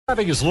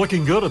Traffic is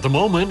looking good at the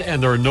moment,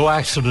 and there are no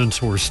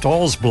accidents or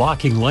stalls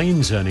blocking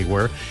lanes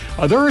anywhere.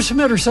 There are some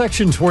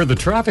intersections where the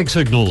traffic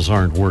signals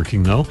aren't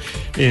working, though,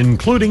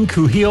 including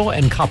Kuhio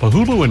and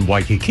Kapahulu in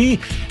Waikiki,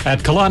 at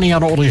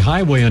Kalanianaole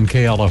Highway and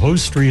Kealaho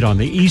Street on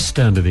the east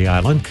end of the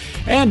island,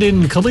 and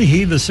in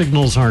Kalihi, the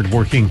signals aren't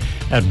working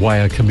at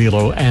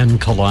Waiakamilo and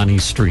Kalani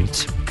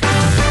Streets.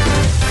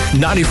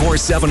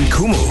 94.7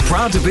 Kumu,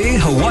 proud to be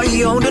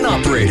Hawaii-owned and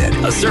operated.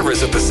 A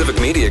service of Pacific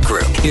Media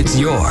Group. It's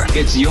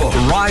your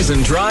Rise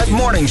and Drive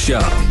morning show.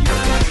 94.7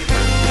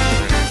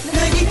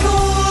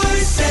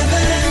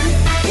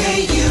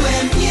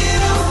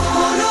 KUMU,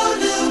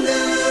 Honolulu.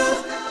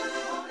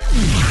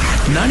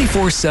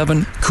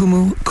 94.7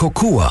 Kumu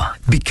Kokua,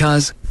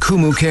 because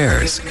Kumu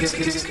cares.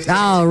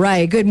 All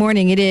right. Good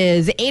morning. It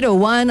is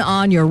 8:01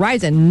 on your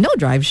Rise and No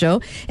Drive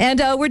show. And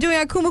we're doing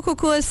our Kumu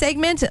Kokua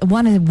segment.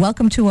 Want to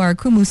welcome to our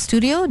Kumu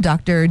studio,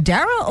 Dr.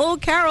 Dara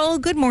O'Carroll.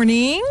 Good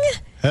morning.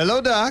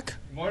 Hello, Doc.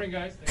 Good morning,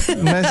 guys.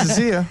 Nice to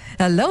see you.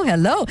 Hello.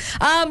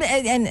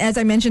 And as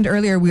I mentioned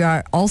earlier, we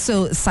are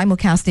also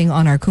simulcasting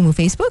on our Kumu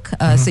Facebook,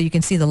 so you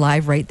can see the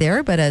live right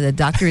there. But the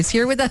doctor is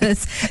here with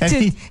us.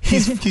 And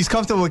he's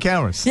comfortable with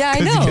cameras. Yeah, I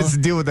know. He gets to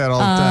deal with that all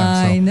the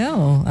time.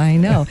 So. I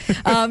know.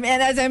 And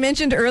as I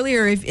mentioned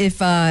earlier, if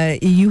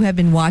you have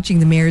been watching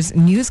the mayor's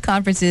news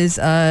conferences,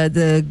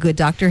 the good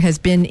doctor has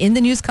been in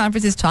the news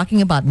conferences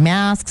talking about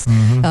masks,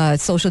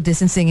 social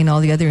distancing, and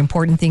all the other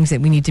important things that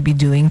we need to be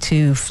doing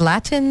to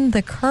flatten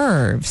the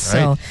curve. Right.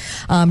 So,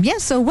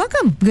 so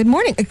welcome. Good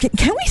morning.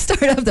 Can we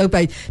start off, though,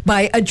 by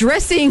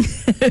addressing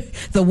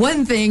the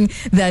one thing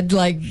that,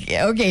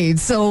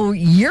 so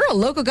you're a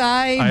local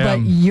guy, but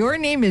your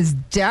name is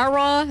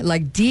Dara,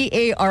 like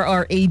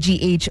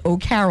Darragh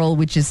O'Carroll,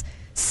 which is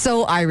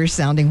so Irish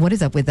sounding. What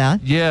is up with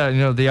that?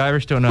 Yeah, the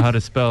Irish don't know how to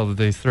spell.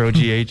 They throw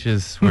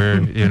GHs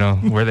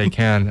where they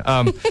can.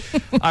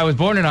 I was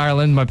born in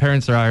Ireland. My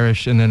parents are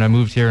Irish, and then I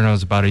moved here, and I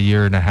was about a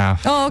year and a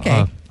half. Oh,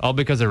 okay. All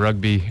because of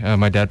rugby.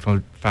 My dad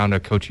found a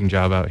coaching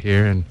job out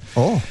here, and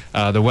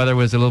the weather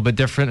was a little bit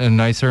different and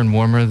nicer and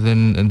warmer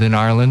than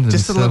Ireland.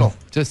 Just a little.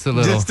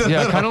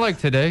 Yeah, kind of like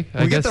today.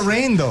 We get the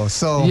rain though,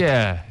 so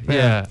yeah.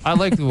 I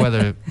like the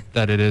weather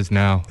that it is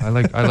now. I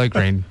like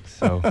rain.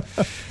 So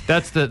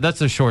that's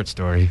the short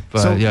story.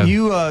 But so yeah.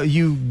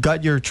 you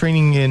got your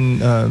training in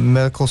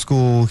medical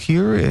school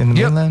here in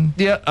the mainland?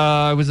 Yeah,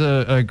 I was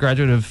a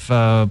graduate of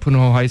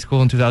Punahou High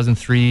School in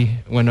 2003.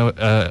 Went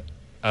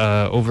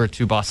over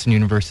to Boston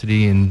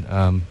University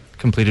and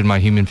completed my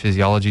human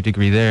physiology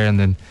degree there, and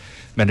then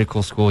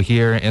medical school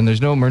here. And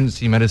there's no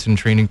emergency medicine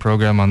training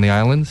program on the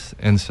islands,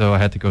 and so I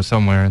had to go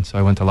somewhere. And so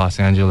I went to Los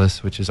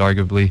Angeles, which is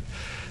arguably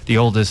the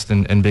oldest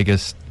and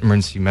biggest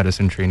emergency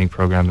medicine training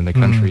program in the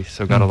country.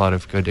 So got a lot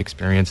of good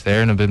experience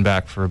there, and I've been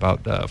back for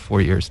about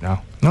 4 years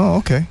now. Oh,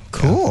 okay.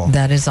 Cool. Yeah.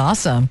 That is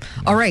awesome.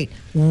 All right.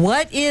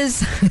 What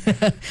is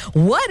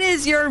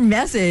your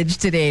message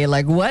today?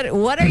 Like,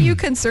 what are you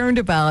concerned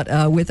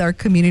about with our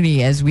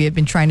community as we have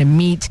been trying to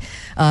meet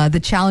the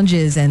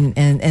challenges and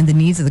the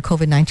needs of the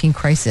COVID-19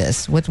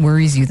 crisis? What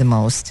worries you the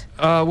most?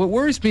 What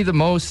worries me the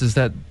most is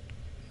that,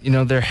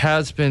 there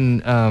has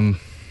been...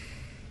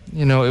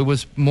 it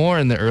was more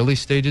in the early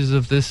stages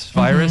of this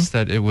virus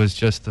that it was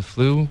just the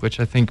flu, which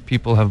I think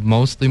people have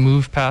mostly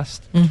moved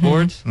past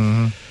towards.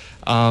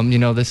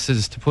 This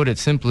is, to put it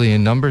simply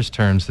in numbers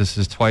terms, this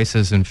is twice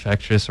as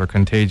infectious or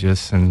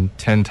contagious and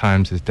 10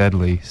 times as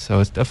deadly.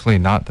 So it's definitely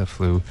not the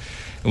flu.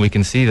 And we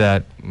can see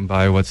that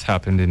by what's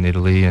happened in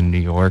Italy and New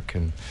York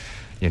and,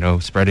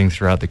 spreading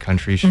throughout the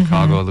country,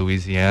 Chicago,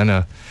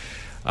 Louisiana.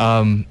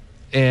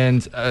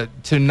 And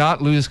to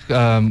not lose,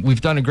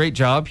 we've done a great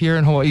job here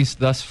in Hawaii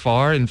thus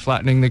far in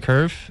flattening the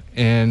curve,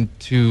 and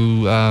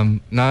to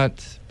not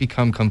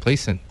become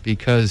complacent,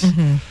 because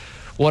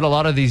what a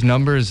lot of these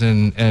numbers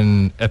and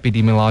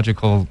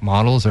epidemiological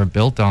models are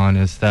built on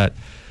is that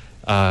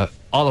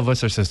all of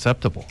us are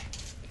susceptible.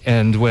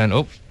 And when,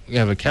 we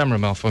have a camera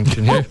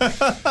malfunction here.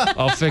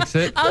 I'll fix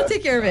it. I'll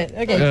take care of it.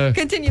 Okay,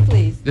 continue,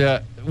 please.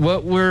 Yeah,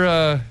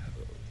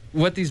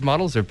 what these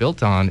models are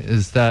built on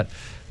is that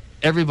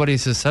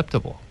everybody's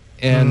susceptible.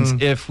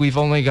 And if we've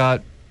only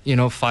got,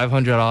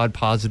 500 odd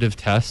positive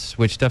tests,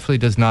 which definitely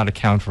does not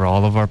account for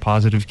all of our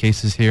positive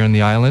cases here in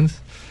the islands.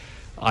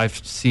 I've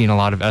seen a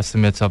lot of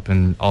estimates up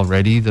in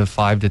already the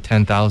 5,000 to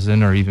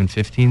 10,000 or even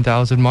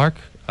 15,000 mark.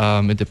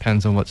 It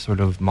depends on what sort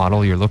of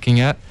model you're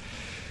looking at.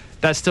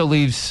 That still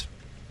leaves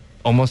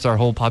almost our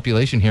whole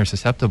population here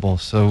susceptible.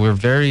 So we're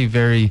very,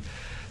 very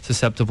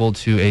susceptible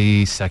to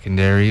a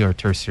secondary or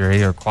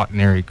tertiary or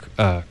quaternary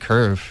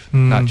curve,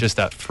 not just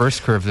that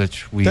first curve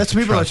that we... That's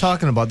what people are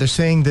talking about. They're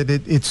saying that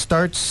it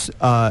starts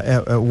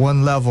at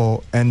one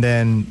level, and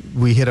then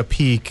we hit a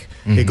peak,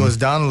 it goes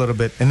down a little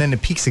bit, and then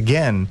it peaks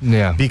again.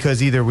 Yeah.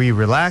 Because either we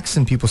relax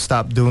and people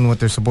stop doing what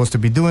they're supposed to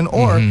be doing,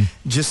 or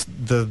just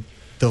the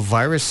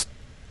virus,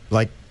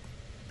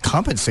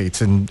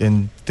 compensates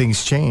and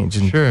things change,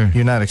 and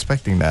you're not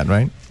expecting that,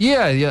 right?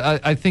 Yeah.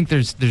 I think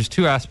there's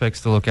two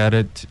aspects to look at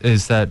it.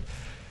 Is that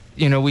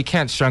we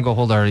can't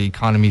stranglehold our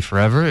economy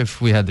forever.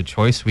 If we had the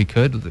choice, we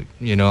could.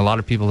 A lot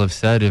of people have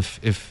said if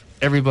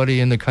everybody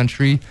in the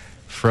country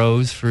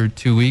froze for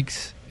 2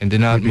 weeks and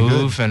did not Would be good.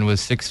 move and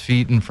was 6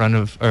 feet in front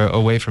of or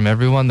away from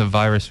everyone, the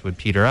virus would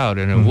peter out,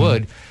 and it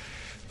would.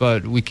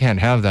 But we can't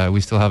have that.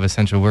 We still have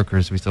essential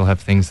workers. We still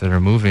have things that are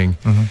moving.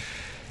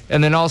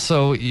 And then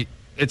also,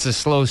 it's a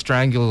slow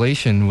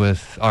strangulation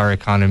with our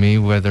economy,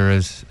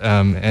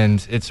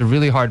 and it's a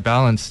really hard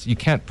balance. You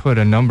can't put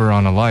a number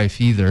on a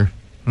life either.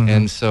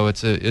 And so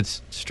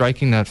it's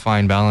striking that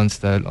fine balance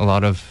that a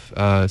lot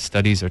of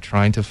studies are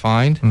trying to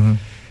find.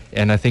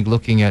 And I think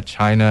looking at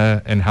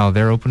China and how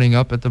they're opening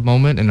up at the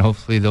moment, and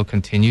hopefully they'll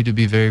continue to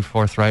be very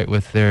forthright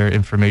with their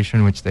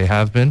information, which they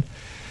have been,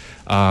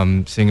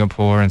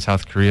 Singapore and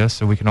South Korea,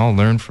 so we can all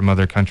learn from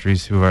other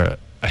countries who are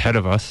ahead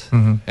of us.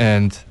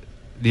 And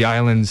the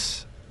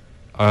islands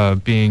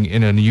being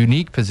in a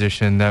unique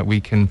position that we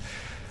can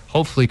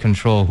hopefully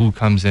control who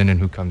comes in and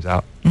who comes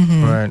out.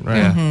 Right.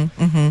 Yeah.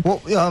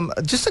 Well,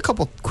 just a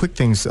couple quick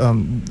things.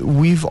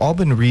 We've all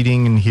been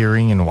reading and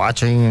hearing and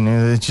watching, and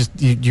it's just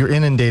you're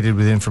inundated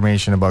with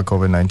information about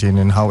COVID-19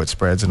 and how it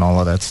spreads and all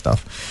of that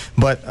stuff.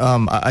 But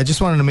I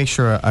just wanted to make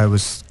sure I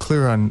was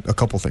clear on a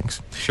couple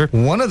things. Sure.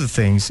 One of the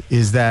things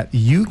is that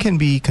you can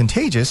be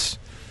contagious,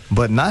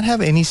 but not have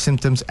any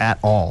symptoms at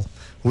all,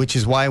 which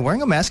is why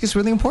wearing a mask is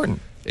really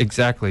important.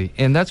 Exactly.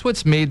 And that's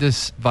what's made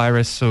this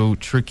virus so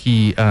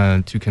tricky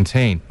to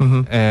contain,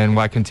 and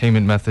why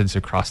containment methods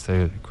across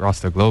the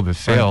globe have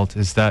failed,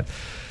 is that,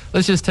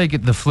 let's just take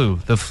it, the flu.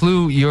 The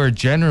flu, you're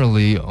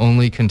generally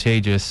only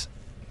contagious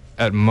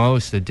at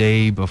most a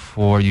day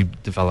before you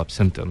develop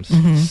symptoms.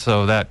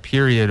 So that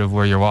period of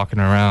where you're walking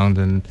around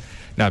and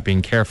not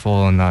being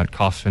careful and not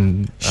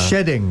coughing.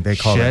 Shedding, they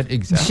call it.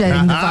 Exactly.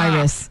 Shedding the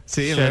virus.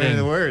 See, Shedding. learning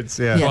the words.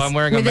 Yeah. Well, I'm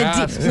wearing with a a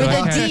mask. D, so with I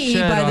a can't D,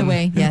 shed by the on-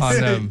 way. Yes.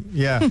 on them.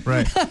 Yeah,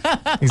 right.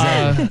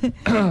 Exactly.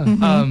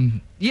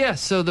 Yeah,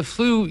 so the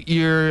flu,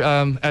 you're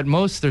at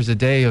most there's a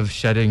day of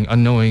shedding,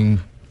 unknowing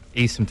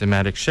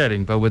asymptomatic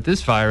shedding. But with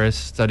this virus,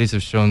 studies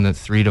have shown that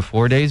 3 to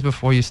 4 days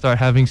before you start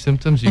having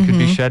symptoms, you could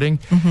be shedding.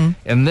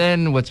 And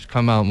then what's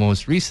come out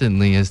most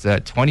recently is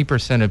that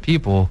 20% of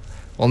people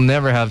will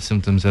never have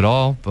symptoms at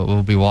all, but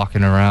will be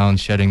walking around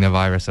shedding the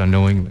virus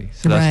unknowingly.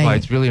 So that's why Right.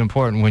 it's really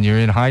important when you're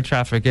in high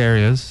traffic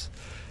areas,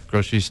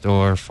 grocery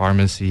store,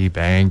 pharmacy,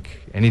 bank,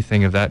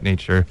 anything of that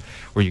nature,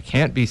 where you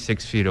can't be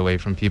 6 feet away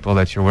from people,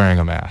 that you're wearing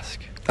a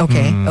mask.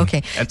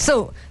 Okay.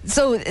 So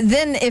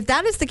then if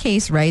that is the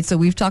case, right? So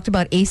we've talked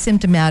about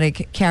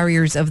asymptomatic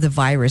carriers of the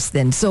virus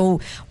then. So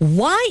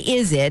why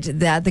is it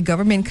that the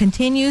government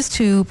continues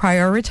to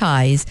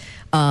prioritize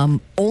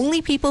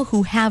only people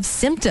who have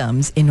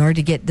symptoms in order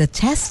to get the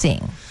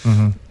testing?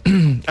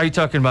 Are you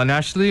talking about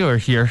nationally or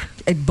here?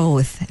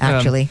 Both,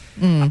 actually.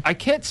 I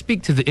can't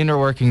speak to the inner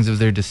workings of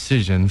their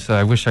decision, so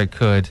I wish I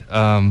could.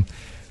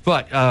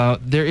 But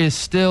there is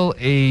still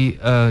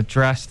a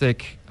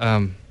drastic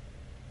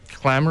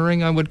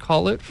clamoring, I would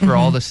call it, for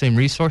all the same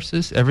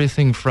resources.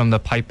 Everything from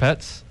the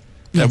pipettes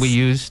that we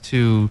use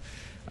to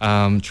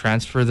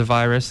transfer the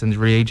virus and the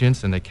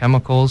reagents and the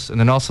chemicals, and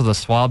then also the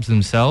swabs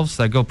themselves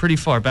that go pretty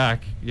far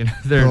back. You know,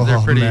 they're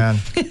pretty. Man.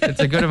 It's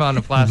a good amount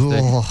of plastic.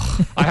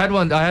 Ugh. I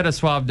had a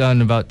swab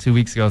done about 2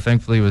 weeks ago.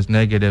 Thankfully, it was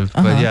negative.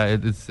 But yeah,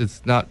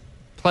 it's not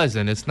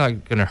pleasant. It's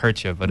not going to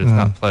hurt you, but it's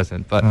not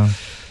pleasant. But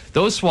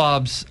those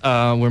swabs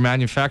were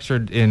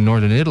manufactured in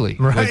northern Italy,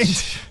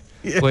 Right.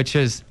 which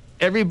is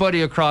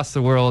everybody across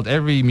the world,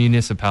 every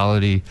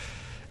municipality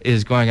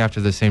is going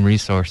after the same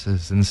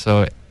resources, and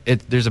so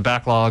there's a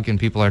backlog, and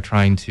people are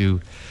trying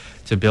to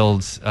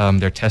build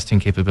their testing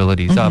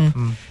capabilities up,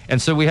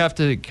 and so we have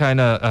to kind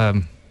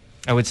of,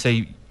 I would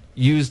say,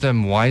 use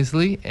them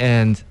wisely.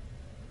 And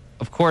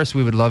of course,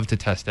 we would love to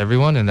test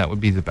everyone, and that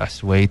would be the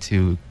best way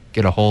to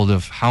get a hold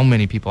of how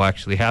many people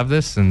actually have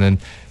this. And then,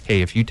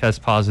 hey, if you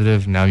test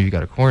positive, now you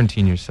got to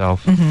quarantine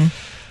yourself.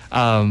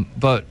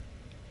 But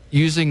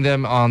using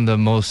them on the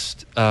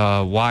most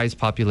wise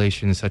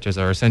populations, such as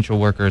our essential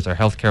workers, our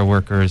healthcare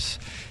workers,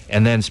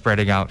 and then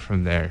spreading out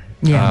from there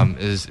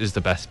is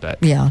the best bet.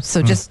 Yeah,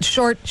 so just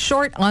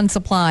short on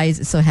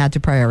supplies, so had to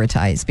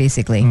prioritize,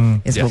 basically,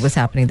 is what Yes. was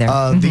happening there.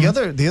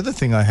 The other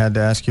thing I had to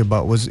ask you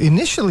about was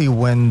initially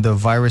when the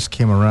virus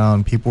came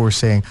around, people were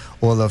saying,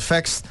 well, it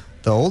affects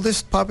the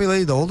oldest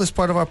population, the oldest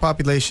part of our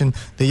population.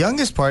 The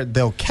youngest part,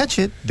 they'll catch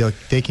it,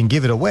 they can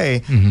give it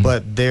away,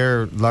 but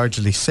they're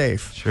largely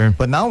safe. Sure.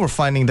 But now we're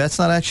finding that's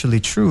not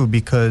actually true,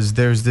 because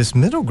there's this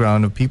middle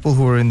ground of people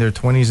who are in their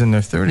 20s and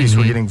their 30s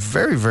who are getting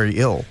very, very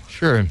ill.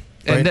 Sure.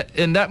 Right.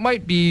 And that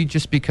might be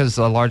just because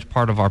a large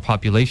part of our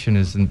population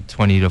is in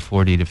 20 to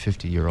 40 to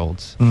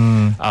 50-year-olds.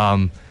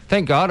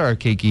 Thank God our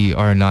keiki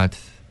are not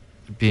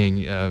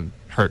being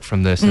hurt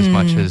from this as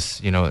much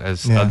as,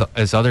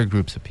 as other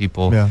groups of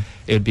people. Yeah.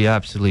 It would be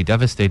absolutely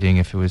devastating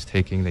if it was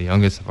taking the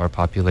youngest of our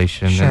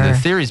population. Sure. And the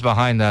theories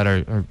behind that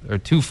are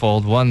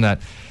twofold. One,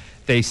 that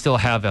they still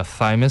have a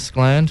thymus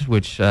gland,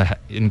 which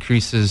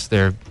increases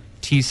their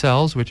T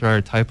cells, which are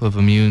a type of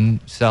immune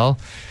cell.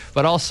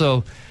 But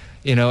also,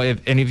 if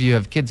any of you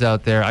have kids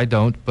out there, I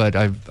don't, but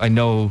I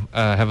know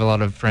have a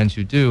lot of friends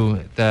who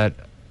do, that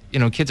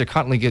kids are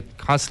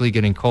constantly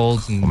getting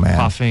colds and man.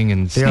 coughing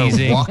and They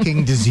sneezing. are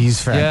walking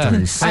disease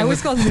factories. I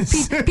always call them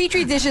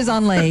petri dishes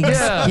on legs.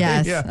 Yeah.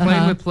 Yes. Yeah.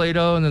 Playing with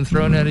Play-Doh and then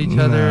throwing at each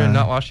other and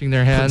not washing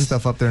their Putting hands.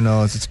 stuff up their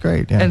nose. It's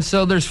great. Yeah. And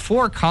so there's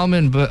 4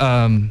 common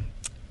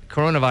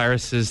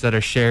coronaviruses that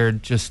are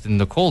shared just in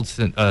the cold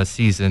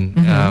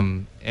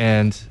season.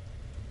 And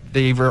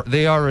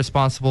they are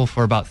responsible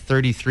for about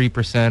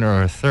 33%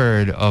 or a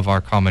third of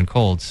our common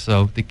colds.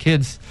 So the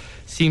kids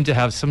seem to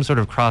have some sort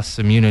of cross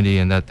immunity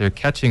in that they're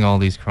catching all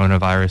these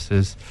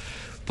coronaviruses,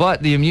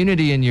 but the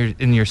immunity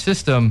in your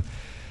system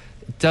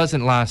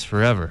doesn't last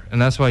forever,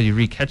 and that's why you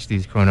re-catch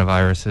these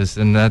coronaviruses.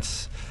 And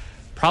that's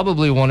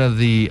probably one of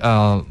the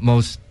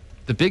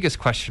biggest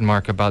question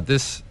mark about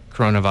this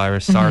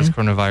coronavirus, SARS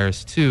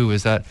coronavirus 2,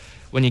 is that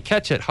when you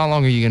catch it, how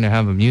long are you going to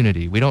have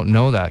immunity? We don't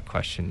know that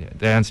question yet,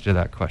 the answer to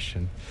that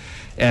question.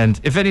 And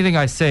if anything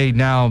I say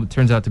now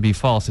turns out to be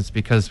false, it's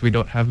because we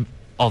don't have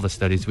all the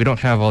studies. We don't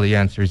have all the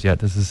answers yet.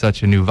 This is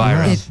such a new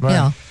virus. Right.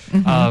 Yeah.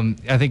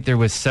 I think there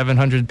was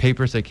 700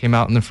 papers that came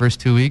out in the first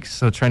 2 weeks,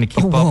 so trying to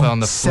keep up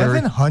on the flurry.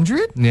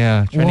 700?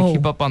 Yeah, trying Whoa. to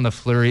keep up on the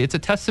flurry. It's a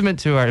testament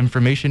to our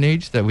information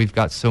age that we've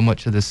got so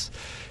much of this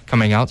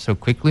coming out so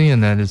quickly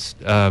and that it's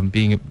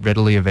being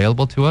readily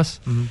available to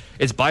us.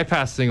 It's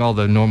bypassing all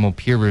the normal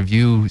peer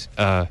review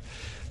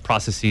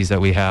processes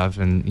that we have,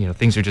 and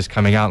things are just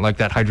coming out like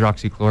that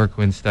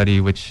hydroxychloroquine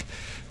study, which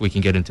we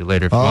can get into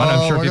later if you want.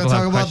 I'm sure we're people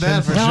gonna have talk about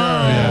that questions. for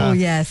sure. Oh,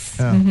 yes.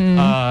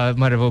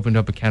 Might have opened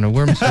up a can of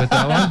worms with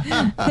that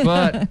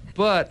one.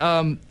 But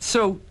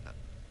so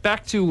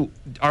back to,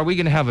 are we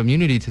going to have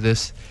immunity to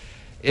this?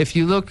 If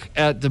you look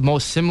at the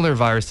most similar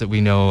virus that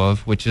we know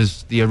of, which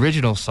is the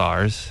original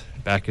SARS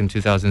back in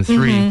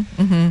 2003,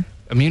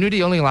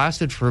 immunity only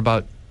lasted for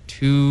about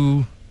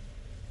 2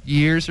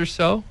 years or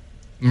so.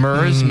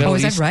 MERS, Middle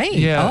is that East, right?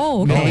 Yeah,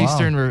 Oh, okay. Middle Wow.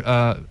 Eastern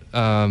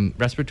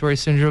respiratory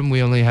syndrome.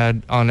 We only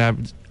had on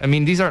average. I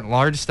mean, these aren't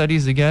large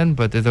studies again,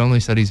 but they're the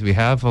only studies we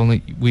have.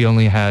 We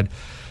only had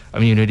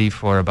immunity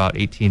for about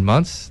 18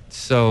 months.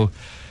 So,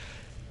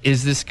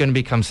 is this going to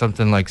become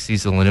something like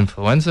seasonal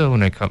influenza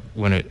when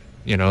it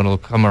it'll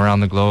come around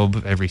the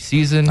globe every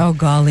season? Oh,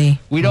 golly.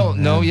 We don't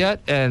know yet,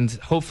 and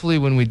hopefully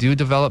when we do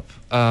develop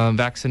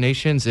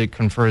vaccinations, it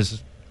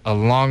confers a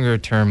longer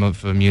term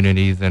of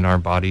immunity than our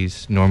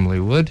bodies normally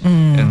would.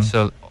 And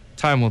so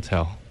time will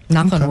tell.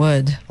 Knock on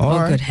wood. All oh,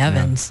 right. good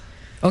heavens.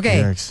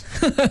 Okay.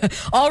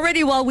 Yikes.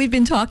 Already, while we've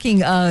been talking,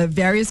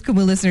 various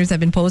Kumu listeners have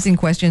been posing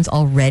questions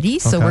already.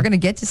 So Okay. we're going to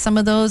get to some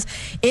of those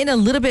in a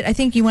little bit. I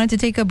think you wanted to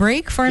take a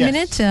break for a Yes.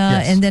 minute.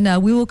 Yes. And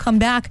then we will come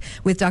back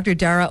with Dr.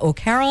 Dara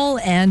O'Carroll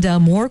and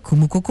more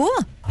Kumu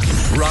Kukua.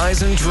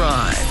 Rise and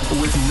Drive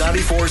with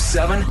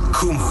 94.7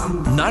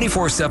 Kumu.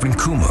 94.7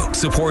 Kumu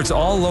supports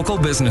all local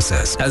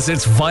businesses as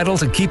it's vital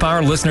to keep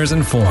our listeners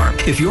informed.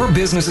 If your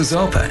business is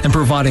open and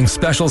providing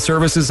special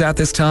services at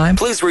this time,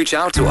 please reach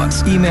out to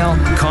us. Email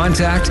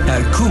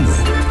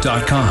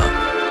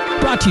contact@kumu.com.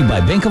 Brought to you by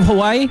Bank of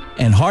Hawaii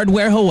and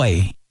Hardware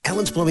Hawaii.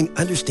 Allen's Plumbing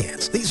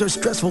understands these are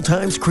stressful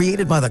times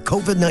created by the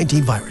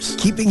COVID-19 virus.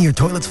 Keeping your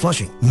toilets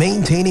flushing,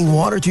 maintaining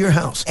water to your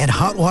house, and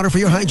hot water for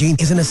your hygiene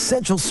is an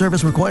essential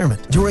service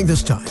requirement. During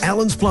this time,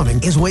 Allen's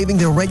Plumbing is waiving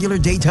their regular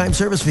daytime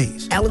service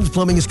fees. Allen's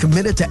Plumbing is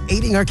committed to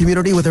aiding our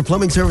community with their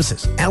plumbing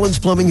services. Allen's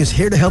Plumbing is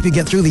here to help you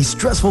get through these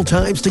stressful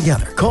times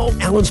together. Call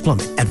Allen's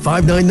Plumbing at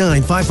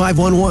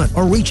 599-5511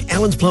 or reach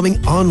Allen's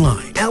Plumbing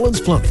online. Allen's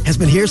Plumbing has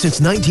been here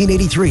since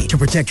 1983 to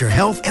protect your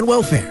health and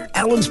welfare.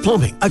 Allen's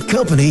Plumbing, a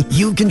company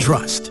you can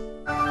trust.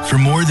 For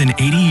more than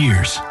 80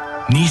 years,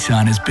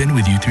 Nissan has been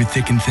with you through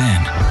thick and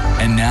thin,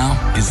 and now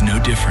is no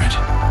different.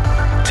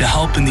 To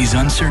help in these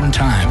uncertain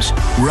times,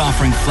 we're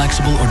offering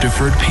flexible or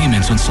deferred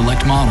payments on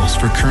select models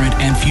for current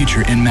and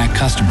future NMAC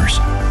customers,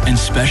 and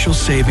special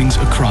savings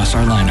across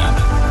our lineup.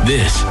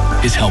 This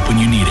is help when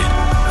you need it.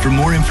 For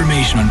more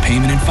information on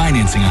payment and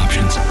financing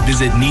options,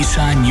 visit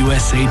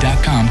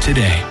NissanUSA.com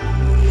today.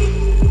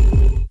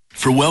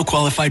 For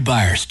well-qualified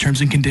buyers,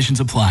 terms and conditions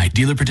apply.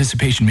 Dealer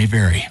participation may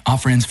vary.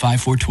 Offer ends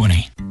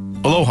 5/4/20.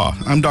 Aloha,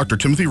 I'm Dr.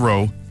 Timothy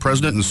Rowe,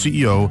 President and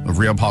CEO of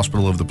Rehab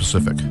Hospital of the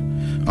Pacific.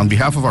 On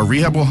behalf of our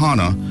Rehab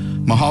Ohana,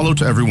 mahalo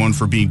to everyone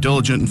for being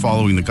diligent in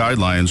following the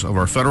guidelines of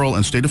our federal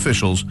and state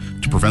officials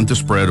to prevent the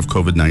spread of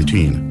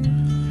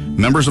COVID-19.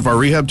 Members of our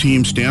rehab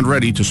team stand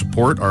ready to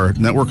support our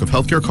network of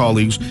healthcare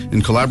colleagues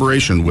in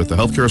collaboration with the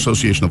Healthcare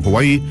Association of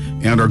Hawaii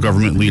and our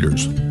government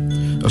leaders.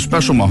 A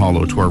special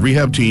mahalo to our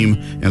rehab team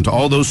and to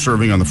all those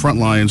serving on the front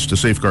lines to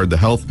safeguard the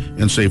health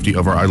and safety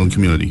of our island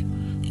community.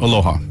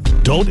 Aloha.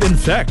 Don't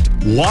infect.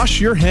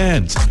 Wash your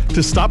hands.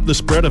 To stop the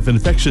spread of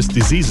infectious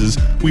diseases,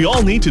 we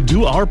all need to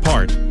do our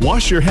part.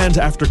 Wash your hands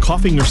after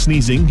coughing or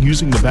sneezing,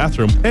 using the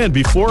bathroom, and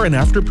before and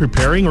after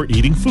preparing or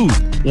eating food.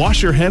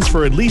 Wash your hands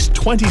for at least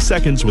 20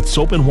 seconds with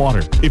soap and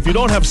water. If you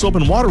don't have soap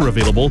and water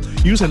available,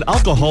 use an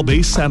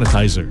alcohol-based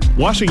sanitizer.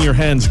 Washing your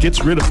hands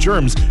gets rid of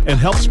germs and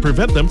helps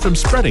prevent them from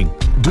spreading.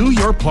 Do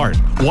your part.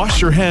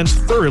 Wash your hands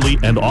thoroughly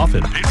and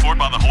often. Paid for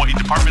by the Hawaii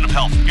Department of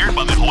Health, aired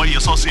by the Hawaii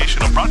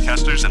Association of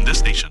Broadcasters and this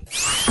station.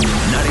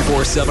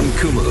 94.7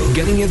 Kumu,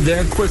 getting you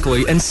there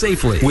quickly and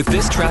safely with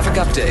this traffic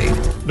update.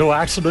 No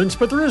accidents,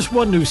 but there is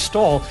one new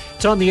stall.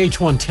 It's on the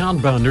H1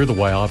 townbound near the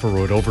Waiafa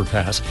Road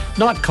overpass.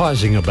 Not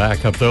causing a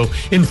backup, though.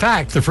 In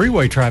fact, the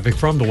freeway traffic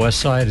from the west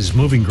side is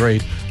moving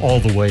great all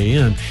the way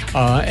in.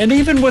 And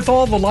even with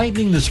all the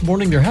lightning this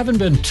morning, there haven't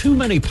been too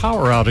many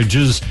power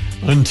outages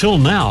until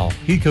now.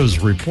 HECO's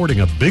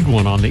reporting a big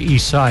one on the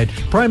east side,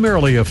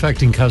 primarily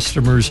affecting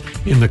customers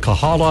in the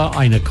Kahala,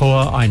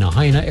 Ainakoa,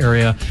 Ainahaina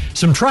area.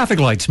 Some traffic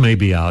lights may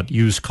be out.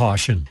 Use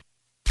caution.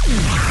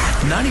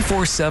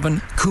 94.7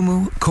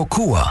 Kumu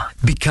Kokua,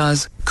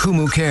 because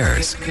Kumu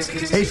cares.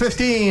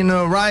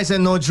 8:15, Rise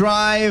and No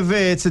Drive.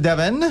 It's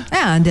Devin.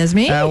 And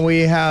Desmi. And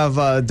we have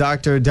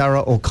Dr.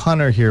 Dara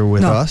O'Connor here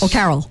with us.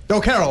 O'Carroll.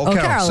 O'Carroll,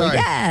 yes. sorry.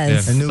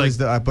 Yeah. I knew it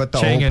was I put the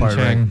Chang old part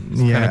and Chang. right.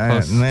 It's Yeah,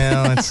 close.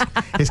 well,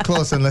 it's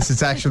close unless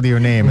it's actually your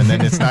name, and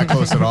then it's not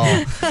close at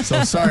all.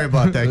 So sorry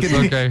about that. That's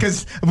okay.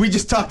 Because we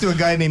just talked to a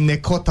guy named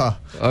Nikota,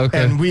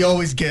 and we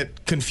always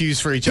get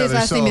confused for each His other.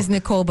 last name is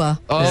Nikoba.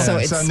 So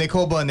it's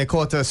Nikoba and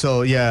Nikota.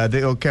 So yeah,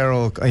 the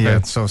O'Carroll. Yeah.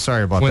 Okay. So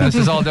sorry about When that.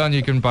 this is all done,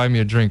 you can buy me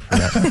a drink for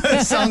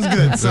that. Sounds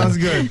good. Sounds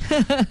good.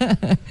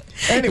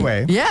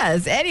 Anyway.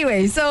 Yes.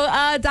 Anyway, so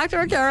Dr.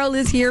 O'Carroll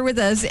is here with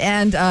us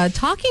and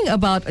talking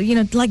about,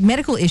 like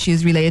medical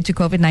issues related to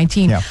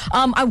COVID-19. Yeah.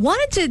 I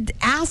wanted to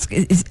ask,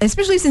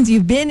 especially since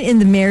you've been in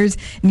the mayor's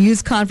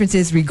news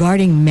conferences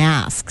regarding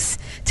masks,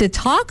 to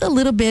talk a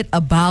little bit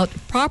about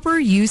proper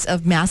use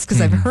of masks,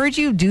 because I've heard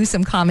you do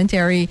some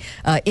commentary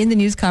in the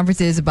news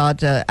conferences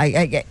about,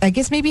 I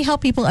guess maybe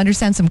help people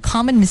understand some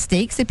common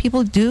mistakes that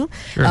people do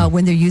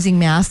when they're using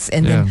masks,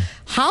 and then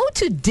how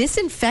to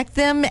disinfect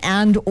them,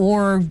 and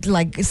or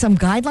like some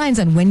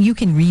guidelines on when you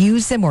can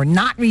reuse them or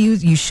not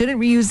reuse. You shouldn't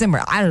reuse them,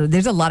 or I don't know.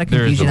 There's a lot of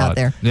confusion out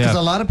there. Because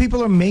a lot of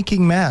people are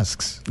making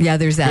masks. Yeah,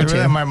 there's that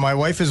too. My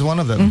wife is one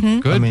of them.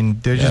 Good. I mean,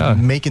 they're just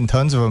making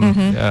tons of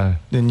them. Yeah.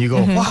 Then you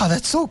go, wow,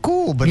 that's so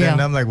cool. But then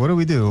I'm like, what do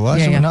we do? Wash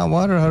them in hot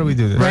water? How do we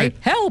do this? Right.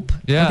 Help.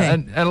 Yeah, Okay.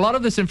 and a lot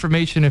of this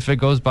information, if it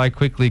goes by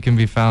quickly, can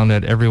be found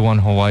at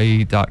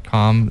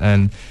everyonehawaii.com.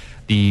 And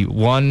the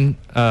one,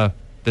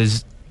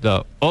 there's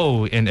the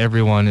O in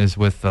everyone is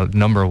with the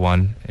number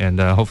 1. And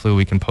hopefully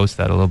we can post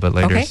that a little bit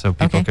later so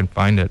people can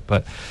find it.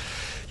 But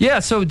yeah,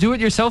 so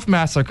do-it-yourself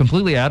masks are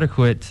completely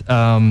adequate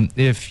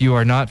if you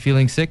are not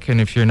feeling sick and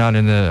if you're not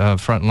in the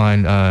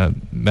frontline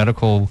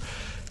medical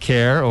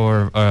care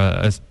or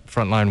a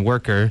frontline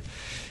worker.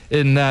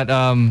 In that,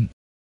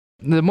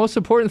 the most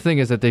important thing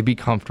is that they be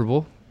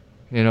comfortable.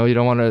 You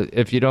don't want to,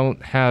 if you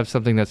don't have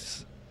something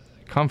that's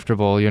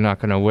comfortable, you're not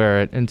going to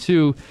wear it. And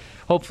 2,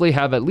 hopefully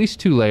have at least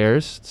 2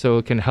 layers so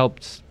it can help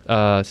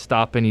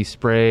stop any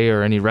spray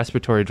or any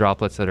respiratory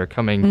droplets that are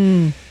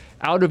coming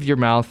out of your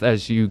mouth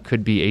as you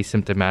could be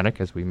asymptomatic,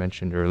 as we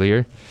mentioned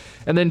earlier.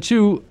 And then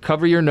 2,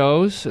 cover your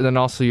nose and then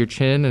also your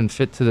chin and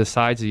fit to the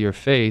sides of your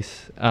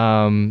face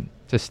to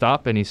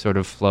stop any sort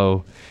of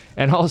flow.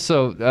 And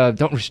also,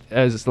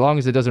 as long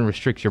as it doesn't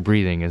restrict your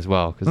breathing as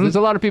well. Because there's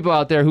a lot of people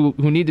out there who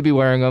need to be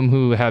wearing them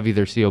who have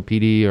either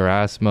COPD or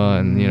asthma,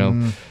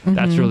 and,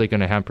 that's really going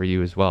to hamper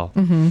you as well.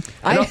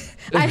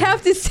 I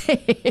have to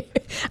say,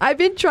 I've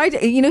been trying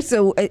to,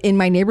 so in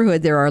my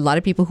neighborhood, there are a lot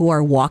of people who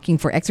are walking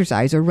for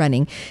exercise or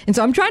running. And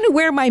so I'm trying to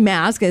wear my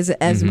mask, as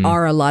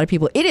are a lot of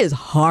people. It is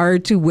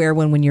hard to wear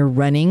one when you're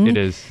running. It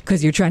is.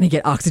 Because you're trying to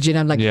get oxygen.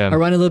 I'm like, I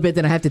run a little bit,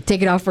 then I have to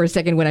take it off for a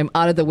second when I'm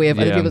out of the way of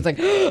other people. It's like,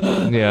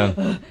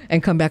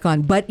 and come back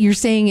on. But you're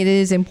saying it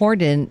is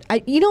important.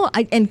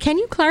 And can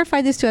you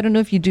clarify this too? I don't know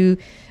if you do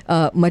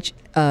much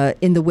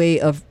in the way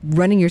of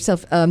running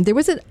yourself. There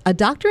was a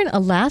doctor in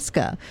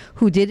Alaska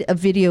who did a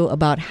video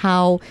about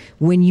how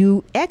when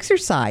you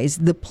exercise,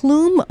 the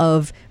plume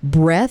of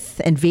breath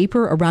and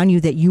vapor around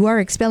you that you are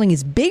expelling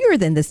is bigger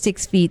than the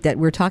 6 feet that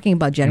we're talking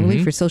about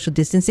generally for social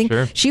distancing.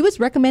 Sure. She was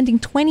recommending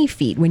 20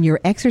 feet when you're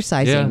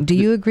exercising. Yeah. Do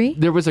you agree?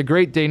 There was a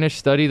great Danish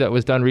study that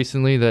was done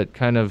recently that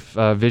kind of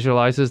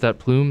visualizes that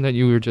plume that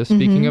you were just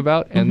speaking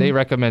about, and they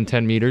recommend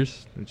 10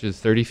 meters, which is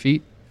 30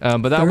 feet.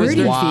 But that was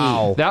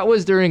that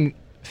was during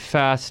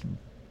fast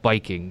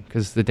biking,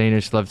 because the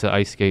Danish love to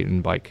ice skate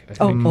and bike. I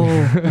think.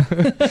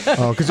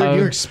 Because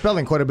you're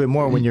expelling quite a bit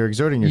more when you're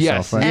exerting yourself,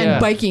 Yes, right?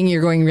 And biking,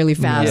 you're going really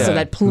fast, so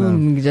that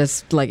plume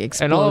just like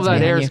explodes. And all of that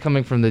behind air you. is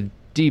coming from the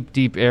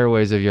deep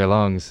airways of your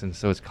lungs, and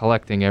so it's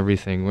collecting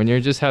everything. When you're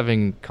just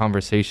having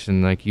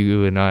conversation like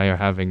you and I are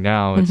having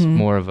now, it's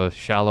more of a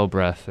shallow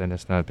breath and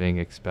it's not being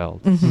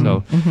expelled.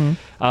 So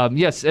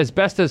yes, as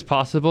best as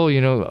possible,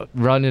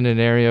 run in an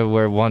area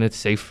where, 1, it's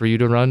safe for you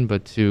to run,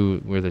 but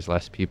 2, where there's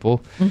less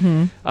people.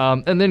 And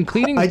then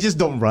cleaning. I just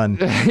don't run.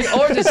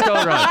 Or just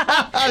don't run.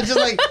 I was just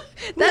like,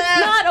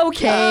 That's not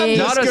okay.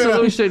 Not a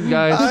solution,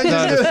 guys.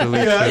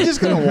 I'm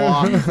just going to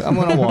walk. I'm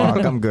going to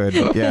walk. I'm good.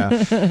 Yeah.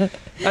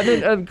 And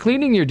then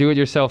cleaning your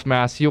do-it-yourself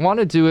masks, you want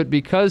to do it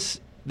because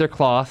they're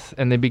cloth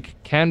and they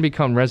can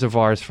become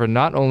reservoirs for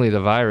not only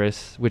the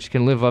virus, which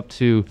can live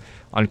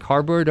on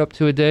cardboard up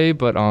to a day,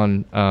 but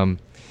on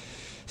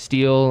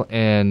steel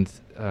and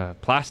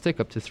plastic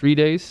up to 3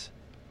 days.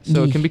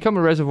 So it can become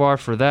a reservoir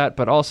for that,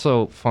 but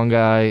also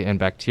fungi and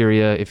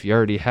bacteria, if you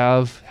already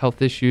have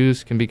health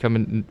issues, can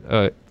become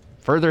a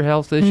further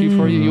health issue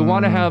for you. You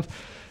want to have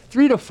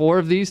 3 to 4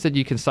 of these that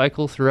you can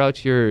cycle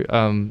throughout your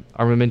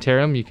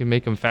armamentarium. You can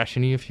make them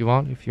fashiony if you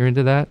want, if you're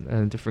into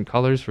that, different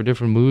colors for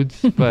different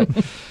moods.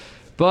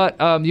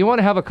 But you want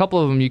to have a couple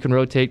of them you can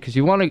rotate because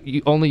you want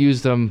to only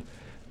use them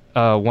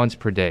once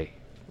per day,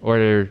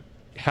 or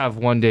have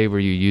one day where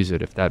you use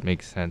it, if that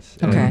makes sense.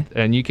 Okay.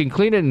 And you can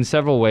clean it in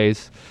several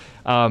ways.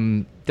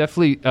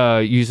 Definitely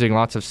using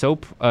lots of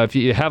soap. If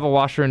you have a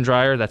washer and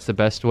dryer, that's the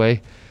best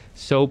way.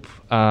 Soap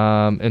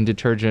and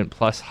detergent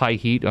plus high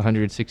heat,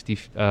 160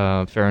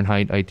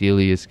 Fahrenheit,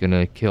 ideally, is going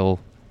to kill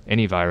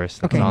any virus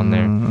that's on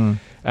there.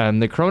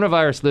 The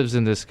coronavirus lives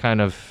in this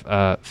kind of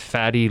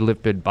fatty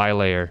lipid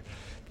bilayer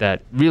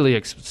that really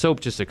soap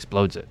just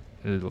explodes it,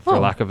 for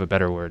lack of a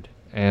better word.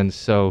 And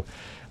so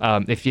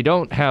if you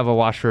don't have a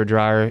washer or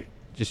dryer,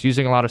 just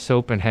using a lot of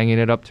soap and hanging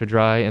it up to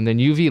dry. And then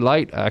UV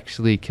light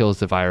actually kills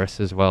the virus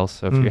as well.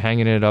 So if you're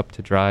hanging it up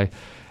to dry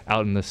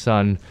out in the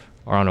sun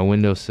or on a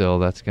windowsill,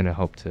 that's going to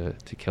help to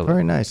kill it.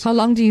 Very nice. How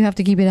long do you have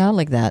to keep it out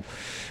like that?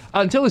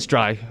 Until it's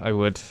dry, I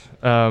would.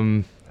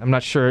 I'm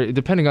not sure,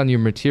 depending on your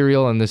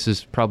material, and this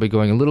is probably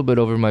going a little bit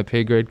over my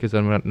pay grade because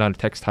I'm not a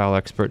textile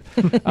expert,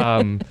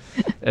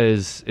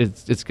 it's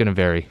going to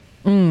vary.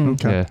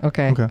 Okay.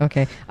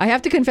 I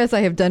have to confess, I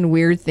have done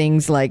weird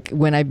things like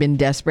when I've been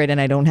desperate and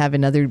I don't have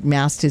another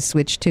mask to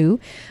switch to,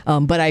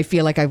 but I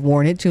feel like I've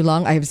worn it too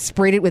long. I have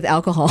sprayed it with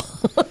alcohol.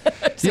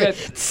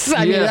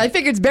 I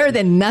figure it's better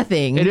than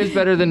nothing. It is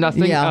better than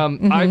nothing. Yeah.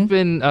 I've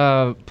been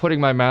putting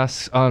my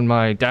masks on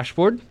my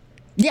dashboard.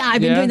 Yeah,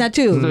 I've been doing that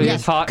too. So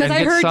Yes, because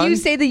I heard you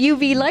say the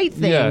UV light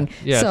thing.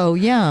 Yeah. So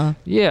yeah.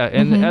 Yeah,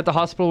 and at the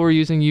hospital we're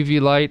using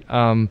UV light.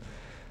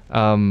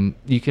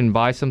 You can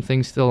buy some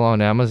things still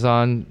on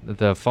Amazon.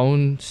 The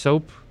phone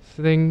soap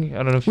thing.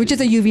 I don't know if which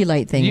is a UV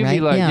light thing, UV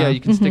right? light. Yeah, you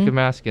can stick a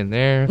mask in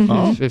there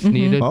if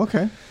needed.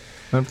 Okay.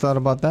 I've thought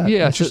about that.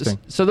 Yeah, Interesting.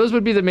 so those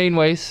would be the main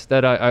ways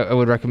that I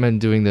would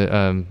recommend doing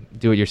the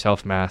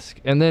do-it-yourself mask.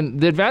 And then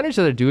the advantage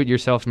that a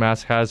do-it-yourself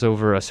mask has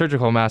over a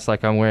surgical mask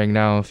like I'm wearing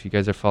now, if you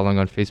guys are following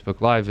on Facebook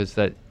Live, is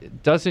that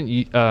it doesn't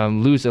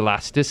lose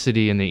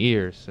elasticity in the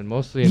ears. And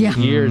mostly in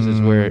the ears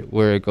is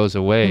where it goes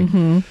away.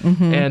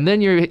 And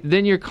then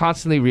you're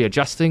constantly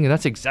readjusting, and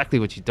that's exactly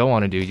what you don't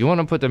want to do. You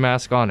want to put the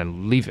mask on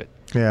and leave it.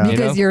 Yeah.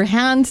 Because your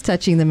hands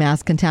touching the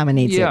mask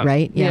contaminates it,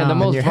 right? Yeah.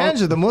 And your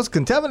hands are the most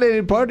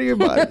contaminated part of your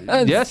body.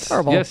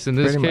 Yes, in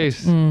this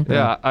case.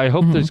 Yeah, I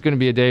hope there's going to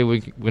be a day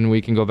when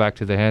we can go back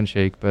to the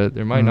handshake, but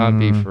there might not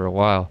be for a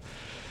while.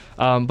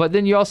 But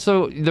then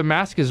the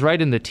mask is right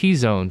in the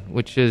T-zone,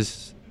 which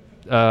is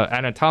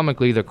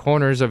anatomically the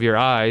corners of your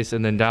eyes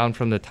and then down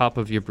from the top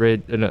of your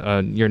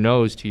your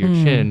nose to your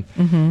chin.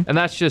 And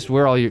that's just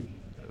where all your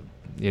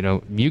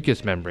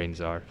mucous membranes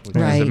are, which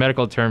is a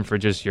medical term for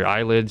just your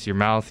eyelids, your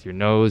mouth, your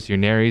nose, your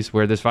nares,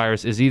 where this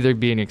virus is either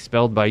being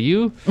expelled by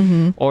you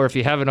or if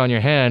you have it on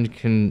your hand,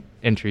 can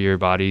enter your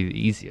body the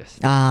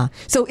easiest.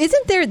 So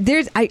isn't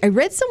I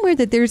read somewhere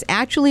that there's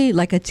actually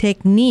like a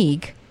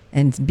technique,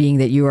 and being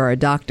that you are a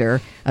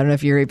doctor, I don't know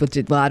if you're able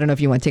to, I don't know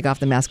if you want to take off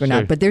the mask or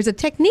not, but there's a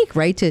technique,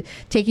 right, to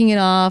taking it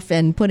off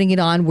and putting it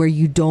on where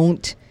you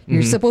don't,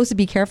 you're supposed to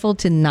be careful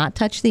to not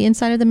touch the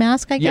inside of the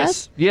mask, I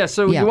guess? Yes.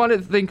 So you want to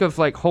think of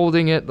like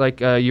holding it like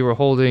you were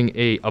holding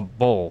a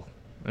bowl.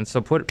 And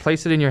so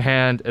place it in your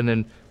hand, and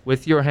then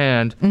with your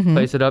hand,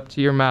 place it up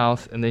to your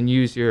mouth, and then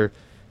use your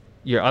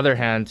other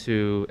hand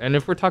to, and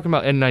if we're talking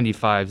about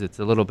N95s, it's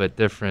a little bit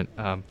different.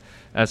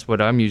 That's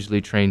what I'm usually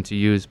trained to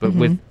use. But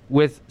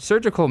with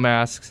surgical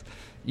masks,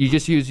 you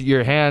just use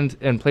your hand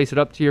and place it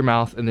up to your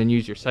mouth, and then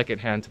use your second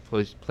hand to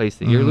place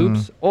the ear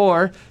loops.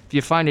 Or if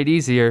you find it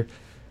easier,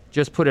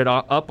 just put it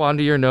up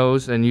onto your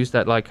nose and use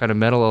that like kind of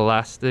metal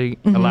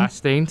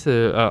elastane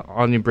to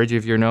on the bridge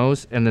of your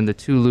nose, and then the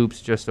 2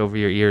 loops just over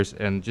your ears,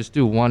 and just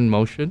do one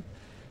motion.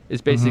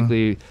 It's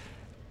basically,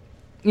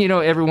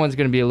 everyone's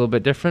going to be a little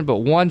bit different, but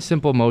one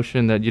simple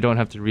motion that you don't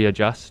have to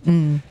readjust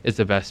is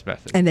the best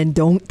method. And then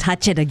don't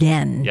touch it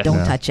again. Yes.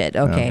 Don't touch it.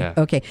 Okay.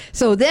 Okay.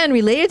 So then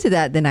related to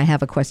that, then I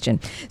have a question.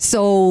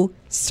 So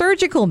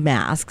surgical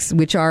masks,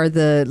 which are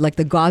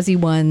the gauzy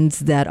ones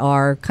that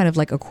are kind of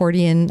like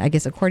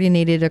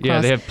accordionated across.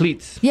 Yeah, they have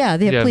pleats. Yeah,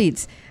 they have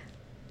pleats.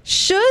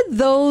 Should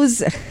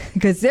those,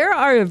 because there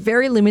are a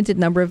very limited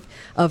number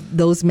of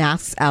those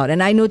masks out,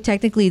 and I know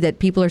technically that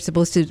people are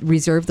supposed to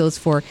reserve those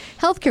for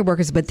healthcare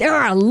workers, but there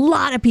are a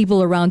lot of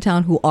people around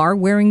town who are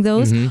wearing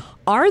those.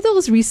 Are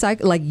those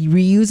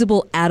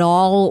reusable at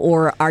all,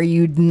 or are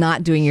you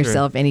not doing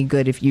yourself any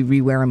good if you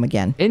rewear them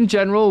again? In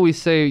general, we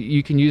say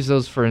you can use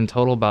those for in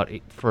total about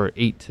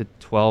 8 to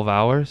 12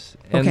 hours.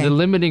 And the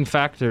limiting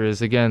factor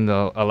is, again,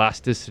 the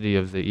elasticity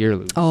of the ear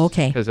loops. Oh,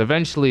 okay. Because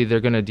eventually they're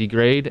going to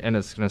degrade, and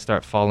it's going to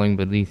start falling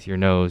beneath your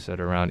nose at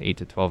around 8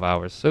 to 12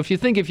 hours. So if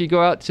you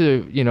go out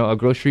to, a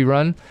grocery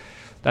run,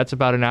 that's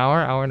about an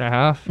hour and a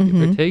half, give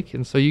or take.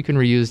 And so you can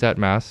reuse that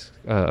mask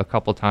a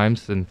couple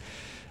times.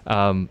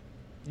 And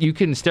you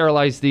can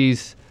sterilize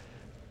these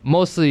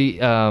mostly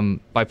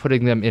by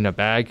putting them in a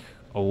bag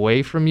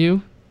away from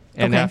you.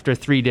 And Okay. after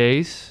 3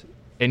 days,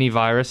 any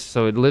virus,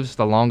 so it lives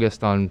the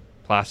longest on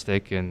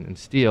plastic and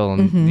steel.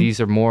 And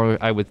these are more,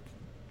 I would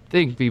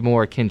think, be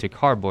more akin to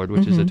cardboard,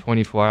 which is a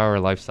 24-hour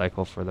life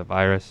cycle for the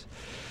virus.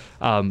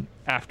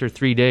 After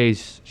 3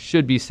 days,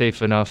 should be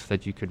safe enough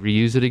that you could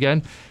reuse it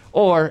again.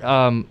 Or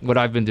what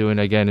I've been doing,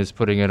 again, is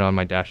putting it on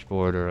my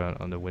dashboard or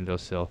on the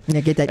windowsill.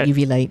 Yeah, get that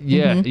UV light.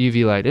 Yeah,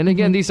 UV light. And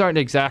again, these aren't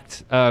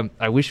exact.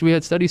 I wish we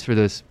had studies for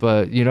this,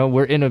 but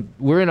we're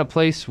in a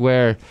place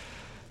where,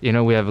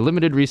 we have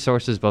limited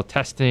resources, both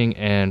testing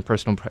and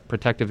personal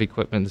protective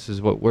equipment. This is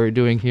what we're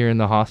doing here in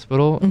the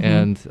hospital,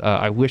 and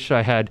I wish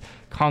I had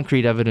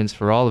concrete evidence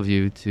for all of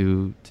you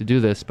to do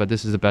this, but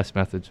this is the best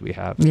methods we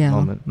have at the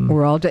moment.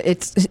 We're all.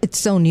 It's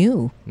so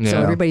new, so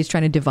Yeah. everybody's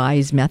trying to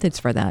devise methods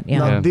for that. Yeah.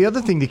 Now, the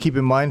other thing to keep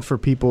in mind for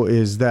people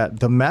is that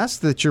the mask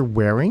that you're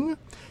wearing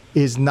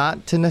is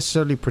not to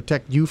necessarily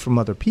protect you from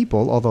other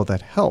people, although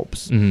that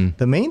helps.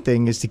 The main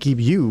thing is to keep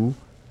you,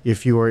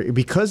 if you are,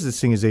 because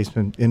this thing is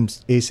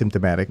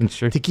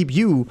asymptomatic, to keep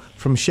you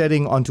from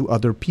shedding onto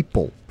other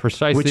people.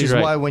 Precisely Which is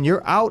right. why when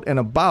you're out and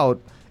about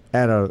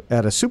at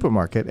a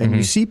supermarket and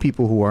you see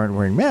people who aren't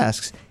wearing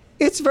masks,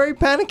 it's very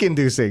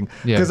panic-inducing.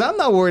 Yeah. Because I'm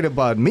not worried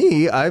about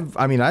me. I've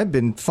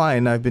been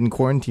fine. I've been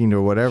quarantined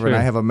or whatever, and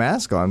Sure. I have a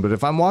mask on. But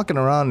if I'm walking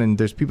around and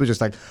there's people just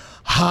like,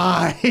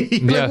 hi,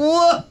 Yeah. like,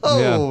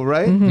 whoa,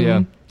 right?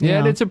 Yeah,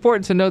 and it's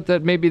important to note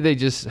that maybe they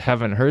just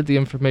haven't heard the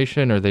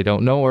information, or they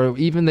don't know, or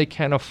even they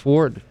can't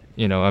afford,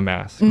 a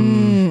mask.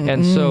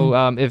 And so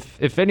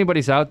if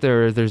anybody's out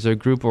there, there's a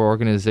group or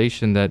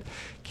organization that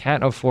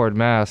can't afford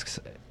masks,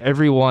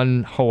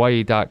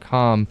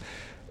 everyonehawaii.com,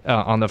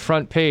 on the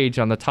front page,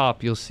 on the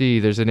top, you'll see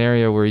there's an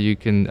area where you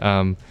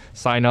can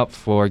sign up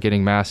for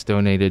getting masks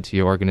donated to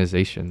your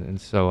organization. And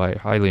so I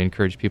highly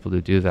encourage people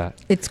to do that.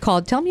 It's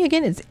called. Tell me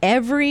again. It's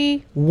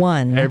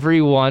everyone.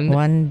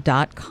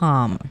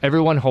 Everyone.com.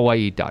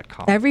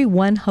 Everyonehawaii.com.